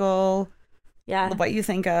stereotypical, what you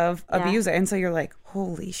think of, abuser. And so you're like,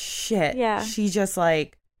 holy shit. Yeah. She just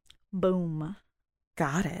like... Boom.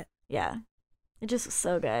 Got it. Yeah. It just was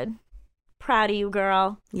so good. Proud of you,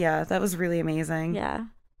 girl. Yeah, that was really amazing. Yeah.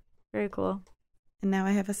 Very cool. And now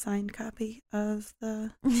I have a signed copy of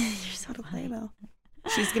the You're so Playbill.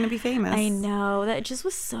 She's going to be famous. I know. That just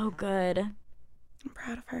was so good. I'm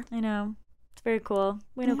proud of her. I know. It's very cool.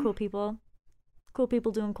 We know cool people. Cool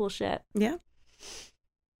people doing cool shit. Yeah.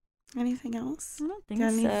 Anything else? I don't think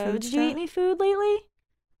so. Did you eat any food lately?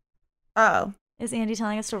 Oh. Is Andy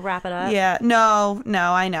telling us to wrap it up? Yeah. No,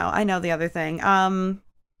 I know the other thing.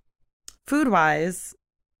 Food-wise,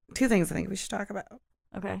 two things I think we should talk about.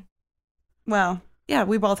 Okay. Well, yeah,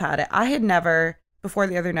 we both had it. I had never, before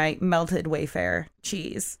the other night, melted Wayfair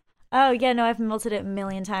cheese. Oh, yeah, no, I've melted it a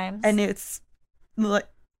million times. And it's, like,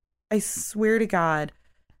 I swear to God,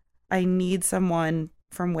 I need someone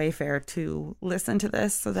from Wayfair to listen to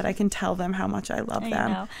this so that I can tell them how much I love them.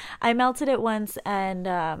 I know. I melted it once,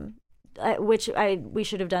 and which we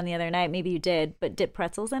should have done the other night. Maybe you did, but dip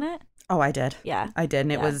pretzels in it. Oh, I did. Yeah, I did,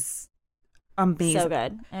 and it was amazing. So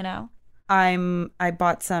good. I know. I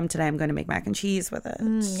bought some today. I'm going to make mac and cheese with it.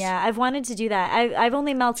 Yeah, I've wanted to do that. I've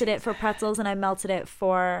only melted it for pretzels, and I melted it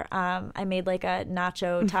for I made like a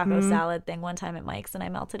nacho taco salad thing one time at Mike's, and I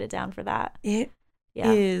melted it down for that. It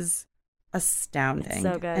is astounding. It's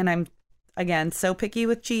so good. And I'm again so picky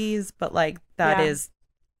with cheese, but like that is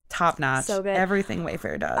top notch. So good. Everything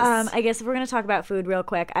Wayfair does. I guess if we're going to talk about food real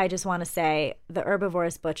quick, I just want to say the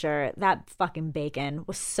Herbivorous Butcher, that fucking bacon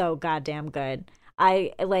was so goddamn good.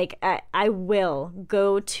 I will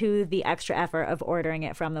go to the extra effort of ordering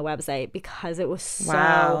it from the website because it was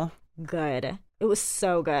so good. It was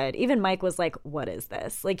so good. Even Mike was like, what is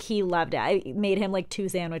this? Like, he loved it. I made him like 2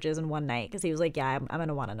 sandwiches in one night because he was like, yeah, I'm going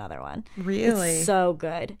to want another one. Really? It's so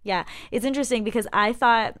good. Yeah. It's interesting because I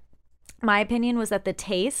thought, my opinion was that the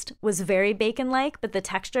taste was very bacon-like, but the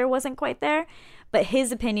texture wasn't quite there. But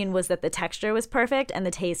his opinion was that the texture was perfect and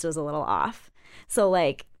the taste was a little off. So,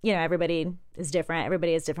 like, you know, everybody is different.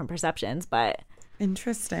 Everybody has different perceptions, but...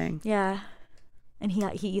 Interesting. Yeah. And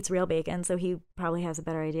he eats real bacon, so he probably has a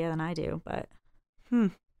better idea than I do, but...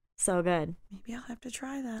 So good. Maybe I'll have to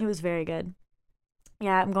try that. It was very good.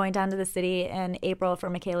 Yeah, I'm going down to the city in April for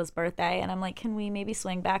Michaela's birthday, and I'm like, can we maybe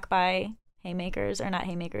swing back by Haymakers, or not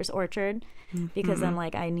Haymakers, Orchard? Because I'm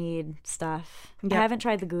like, I need stuff. Yep. I haven't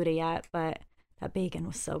tried the Gouda yet, but that bacon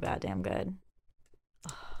was so goddamn good.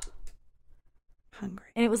 Hungry.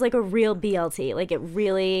 And it was like a real BLT. Like, it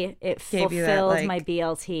fulfilled my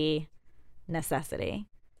BLT necessity.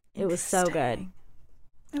 It was so good.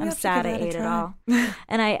 I'm sad I ate it all.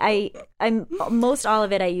 And I'm most all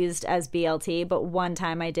of it I used as BLT, but one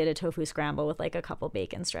time I did a tofu scramble with like a couple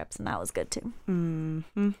bacon strips, and that was good too.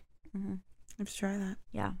 Let's try that.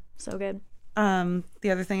 Yeah, so good. The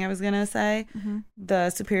other thing I was gonna say,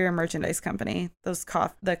 the Superior Merchandise Company,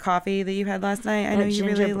 the coffee that you had last night. I know you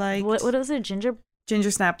really liked. What was it? Ginger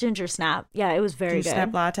Snap. Ginger Snap. Yeah, it was very good. Ginger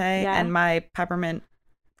Snap latte and my peppermint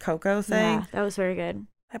cocoa thing. Yeah, that was very good.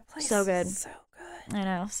 That place so good. So good. I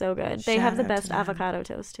know, so good. They have the best avocado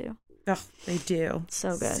toast too. Oh, they do.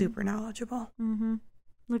 So good. Super knowledgeable.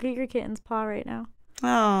 Look at your kitten's paw right now.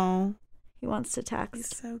 Oh. He wants to text.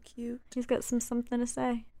 He's so cute. He's got something to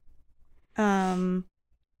say. And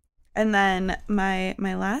then my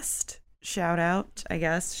last shout out, I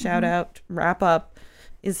guess, wrap up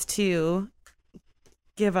is to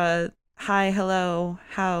give a hi, hello,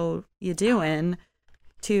 how you doing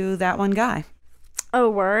to that one guy. Oh,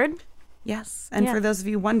 word? Yes. And for those of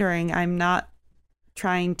you wondering, I'm not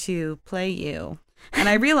trying to play you. And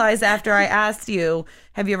I realized after I asked you,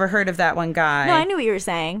 have you ever heard of that one guy? No, I knew what you were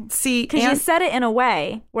saying. See, because you said it in a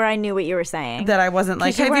way where I knew what you were saying. That I wasn't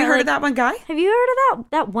like, have you heard of that one guy? Have you heard of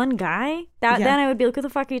that one guy? Then I would be like, what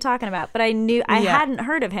the fuck are you talking about? But I knew, I hadn't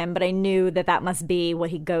heard of him, but I knew that must be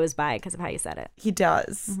what he goes by because of how you said it. He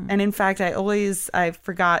does. And in fact, I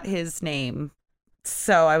forgot his name.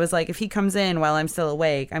 So I was like, if he comes in while I'm still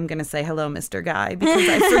awake, I'm going to say, hello, Mr. Guy, because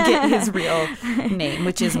I forget his real name,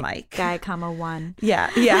 which is Mike. Guy, 1.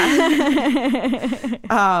 Yeah.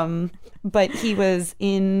 But he was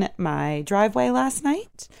in my driveway last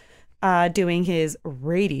night doing his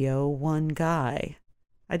Radio 1 Guy.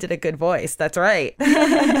 I did a good voice. That's right.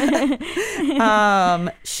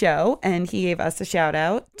 Show. And he gave us a shout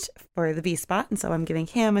out for the V-Spot. And so I'm giving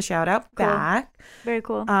him a shout out back. Very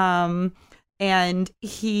cool. And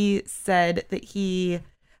he said that he, I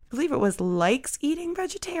believe it was, likes eating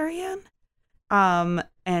vegetarian.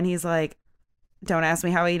 And he's like, don't ask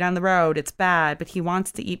me how I eat on the road. It's bad, but he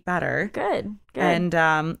wants to eat better. Good.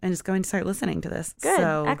 And is going to start listening to this. Good.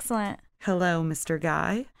 So, excellent. Hello, Mr.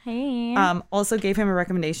 Guy. Hey. Also gave him a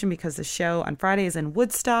recommendation because the show on Friday is in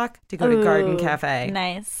Woodstock to go to Garden Cafe.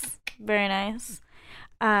 Nice. Very nice.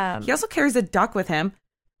 He also carries a duck with him.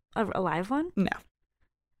 A live one? No.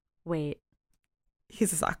 Wait.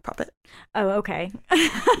 He's a sock puppet. Oh, okay.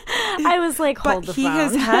 I was like, hold the phone. But he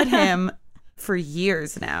has had him for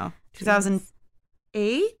years now.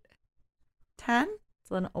 2008? 10?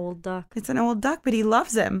 It's an old duck. It's an old duck, but he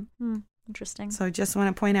loves him. Interesting. So I just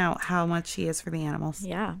want to point out how much he is for the animals.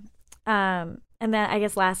 Yeah. And then I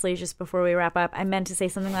guess lastly, just before we wrap up, I meant to say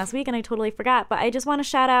something last week and I totally forgot, but I just want to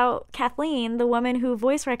shout out Kathleen, the woman who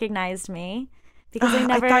voice recognized me. Because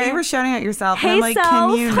I thought you were shouting at yourself. Hey, and I'm like,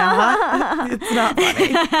 self. Can you not? It's not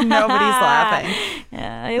funny. Nobody's laughing.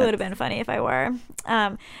 Yeah, it would have been funny if I were.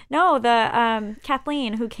 No, the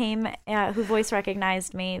Kathleen who came, who voice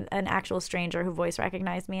recognized me, an actual stranger who voice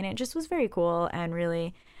recognized me, and it just was very cool and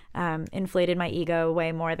really inflated my ego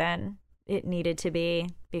way more than it needed to be,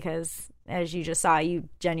 because as you just saw, you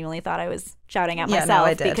genuinely thought I was shouting at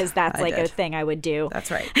myself because that's a thing I would do. That's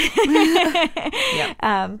right. Yep.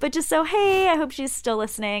 But just so, hey, I hope she's still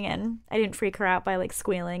listening and I didn't freak her out by like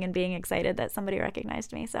squealing and being excited that somebody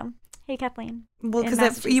recognized me. So, hey, Kathleen. Well,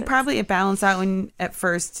 because it balanced out when at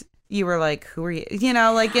first you were like, who are you? You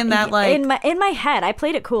know, like in that, like in my head, I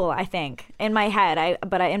played it cool. I think in my head, I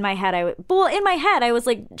was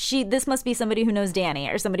like, this must be somebody who knows Danny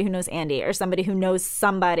or somebody who knows Andy or somebody who knows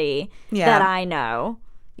somebody that I know.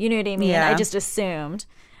 You know what I mean? Yeah. I just assumed.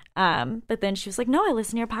 But then she was like, no, I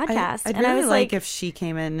listen to your podcast. I'd and really I was like if she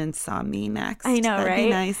came in and saw me next. I know, That'd right? Be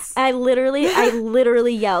nice. I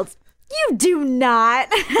literally yelled, you do not.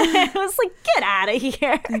 I was like, get out of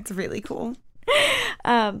here. It's really cool.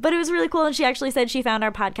 But it was really cool, and she actually said she found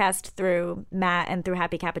our podcast through Matt and through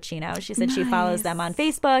Happy Cappuccino. She said she follows them on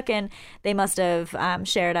Facebook, and they must have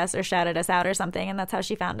shared us or shouted us out or something, and that's how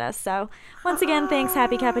she found us. So once again, thanks,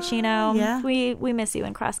 Happy Cappuccino. Yeah. We miss you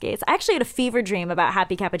in Crossgates. I actually had a fever dream about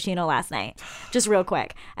Happy Cappuccino last night. Just real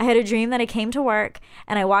quick, I had a dream that I came to work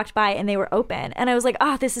and I walked by and they were open, and I was like,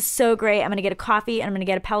 oh, this is so great. I'm gonna get a coffee and I'm gonna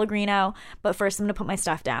get a Pellegrino, but first I'm gonna put my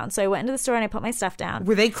stuff down. So I went into the store and I put my stuff down.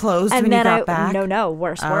 Were they closed when you got back? No,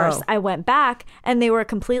 worse. I went back and they were a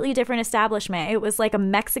completely different establishment. It was like a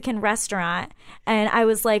Mexican restaurant, and I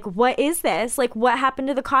was like, what is this? Like, what happened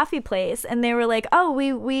to the coffee place? And they were like, oh,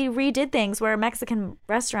 we redid things. We're a Mexican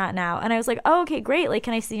restaurant now. And I was like, oh, okay, great. Like,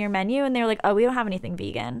 can I see your menu? And they were like, oh, we don't have anything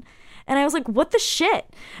vegan. And I was like, what the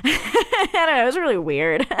shit? I don't know. It was really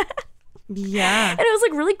weird. Yeah. And it was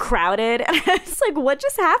like really crowded. And I was like, what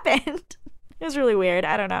just happened? It was really weird.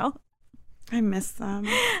 I don't know. I miss them.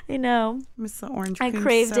 I know. I miss the orange I cream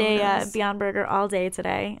craved sodas. a Beyond Burger all day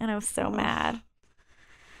today, and I was so mad.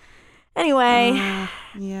 Anyway,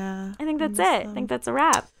 yeah. I think that's it. I think that's a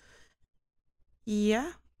wrap.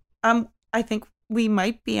 Yeah. I think we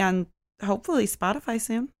might be on hopefully Spotify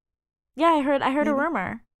soon. Yeah, I heard a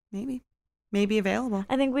rumor. Maybe available.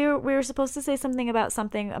 I think we were supposed to say something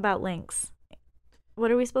about links.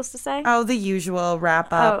 What are we supposed to say? Oh, the usual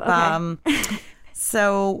wrap up. Oh, okay.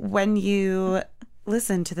 So when you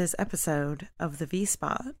listen to this episode of the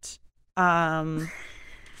V-Spot,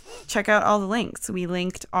 check out all the links. We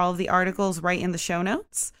linked all the articles right in the show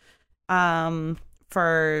notes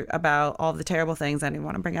for about all the terrible things I didn't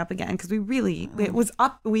want to bring up again, because it was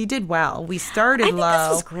up. We did well. We started low. This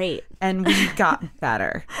was great. And we got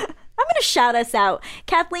better. I'm going to shout us out.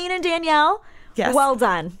 Kathleen and Danielle, yes. Well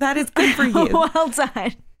done. That is good for you. Well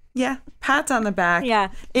done. Yeah, pats on the back. Yeah.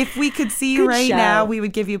 If we could see you right now, we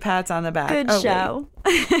would give you pats on the back. Good show.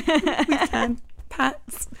 We can.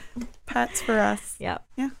 Pats for us. Yep.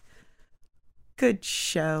 Yeah. Good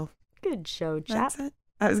show. Good show, chap. That's it.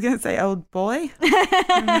 I was gonna say, old boy.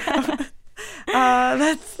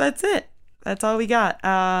 That's it. That's all we got.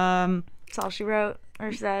 That's all she wrote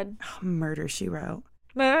or said. Murder, She Wrote.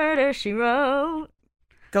 Murder, She Wrote.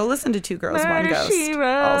 Go listen to Two Girls, One Ghost. She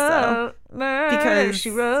wrote. Also, Murder, She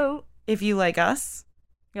Wrote. If you like us,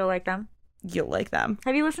 you'll like them. You'll like them.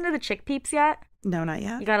 Have you listened to the Chick Peeps yet? No, not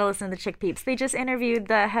yet. You gotta listen to the Chick Peeps. They just interviewed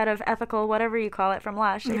the head of ethical, whatever you call it, from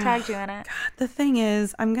Lush. They tagged you in it. God, the thing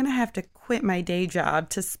is, I'm gonna have to quit my day job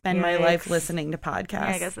to spend my life listening to podcasts.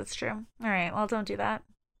 Yeah, I guess that's true. All right, well, don't do that.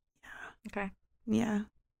 Okay. Yeah.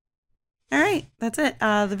 All right. That's it.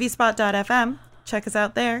 The vspot.fm. Check us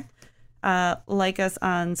out there. Like us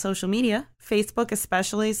on social media, Facebook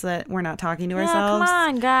especially, so that we're not talking to ourselves.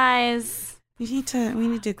 Come on, guys. We need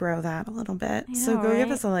to grow that a little bit. So go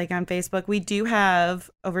give us a like on Facebook. We do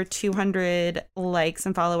have over 200 likes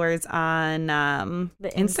and followers on The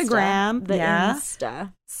Instagram.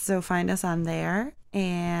 Insta. So find us on there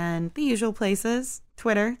and the usual places.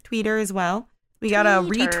 Twitter as well. We got a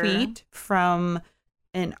retweet from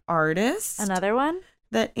an artist. Another one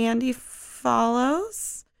that Andy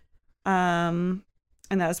follows. And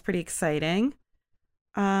that was pretty exciting.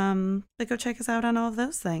 But go check us out on all of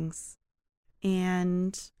those things.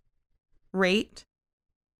 And rate,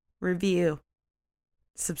 review,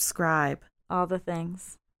 subscribe. All the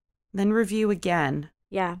things. Then review again.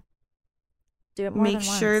 Yeah. Do it more than once.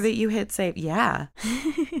 Make sure that you hit save. Yeah.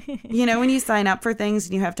 You know, when you sign up for things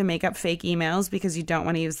and you have to make up fake emails because you don't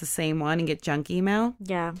want to use the same one and get junk email?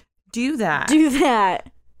 Yeah. Do that.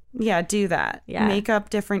 Yeah, do that. Yeah. Make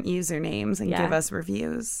up different usernames and give us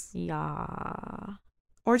reviews. Yeah.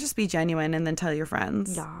 Or just be genuine and then tell your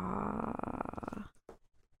friends. Yeah.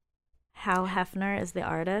 Hal Hefner is the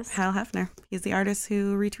artist. Hal Hefner. He's the artist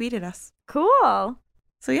who retweeted us. Cool.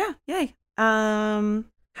 So yeah, yay. Hi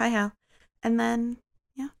Hal. And then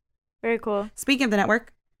Very cool. Speaking of the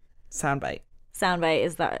network, Soundbite. Soundbite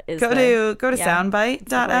is go to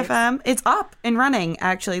soundbite.fm. It's up and running,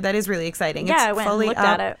 actually. That is really exciting. Yeah, it's I went fully and looked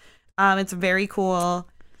up. at it. It's very cool.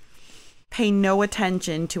 Pay no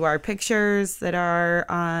attention to our pictures that are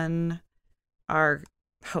on our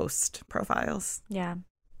host profiles. Yeah.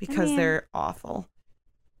 Because they're awful.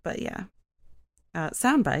 But yeah.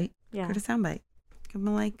 Soundbite. Yeah. Go to Soundbite. Give them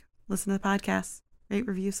a like. Listen to the podcast. Rate,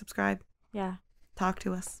 review, subscribe. Yeah. Talk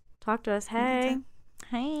to us. Hey.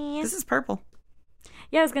 Hey. This is purple.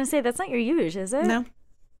 Yeah, I was going to say, that's not your use, is it? No.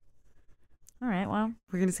 All right, well.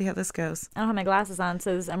 We're going to see how this goes. I don't have my glasses on,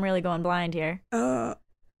 so I'm really going blind here. I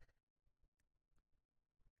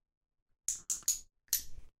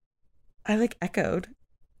echoed.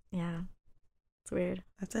 Yeah. It's weird.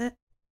 That's it.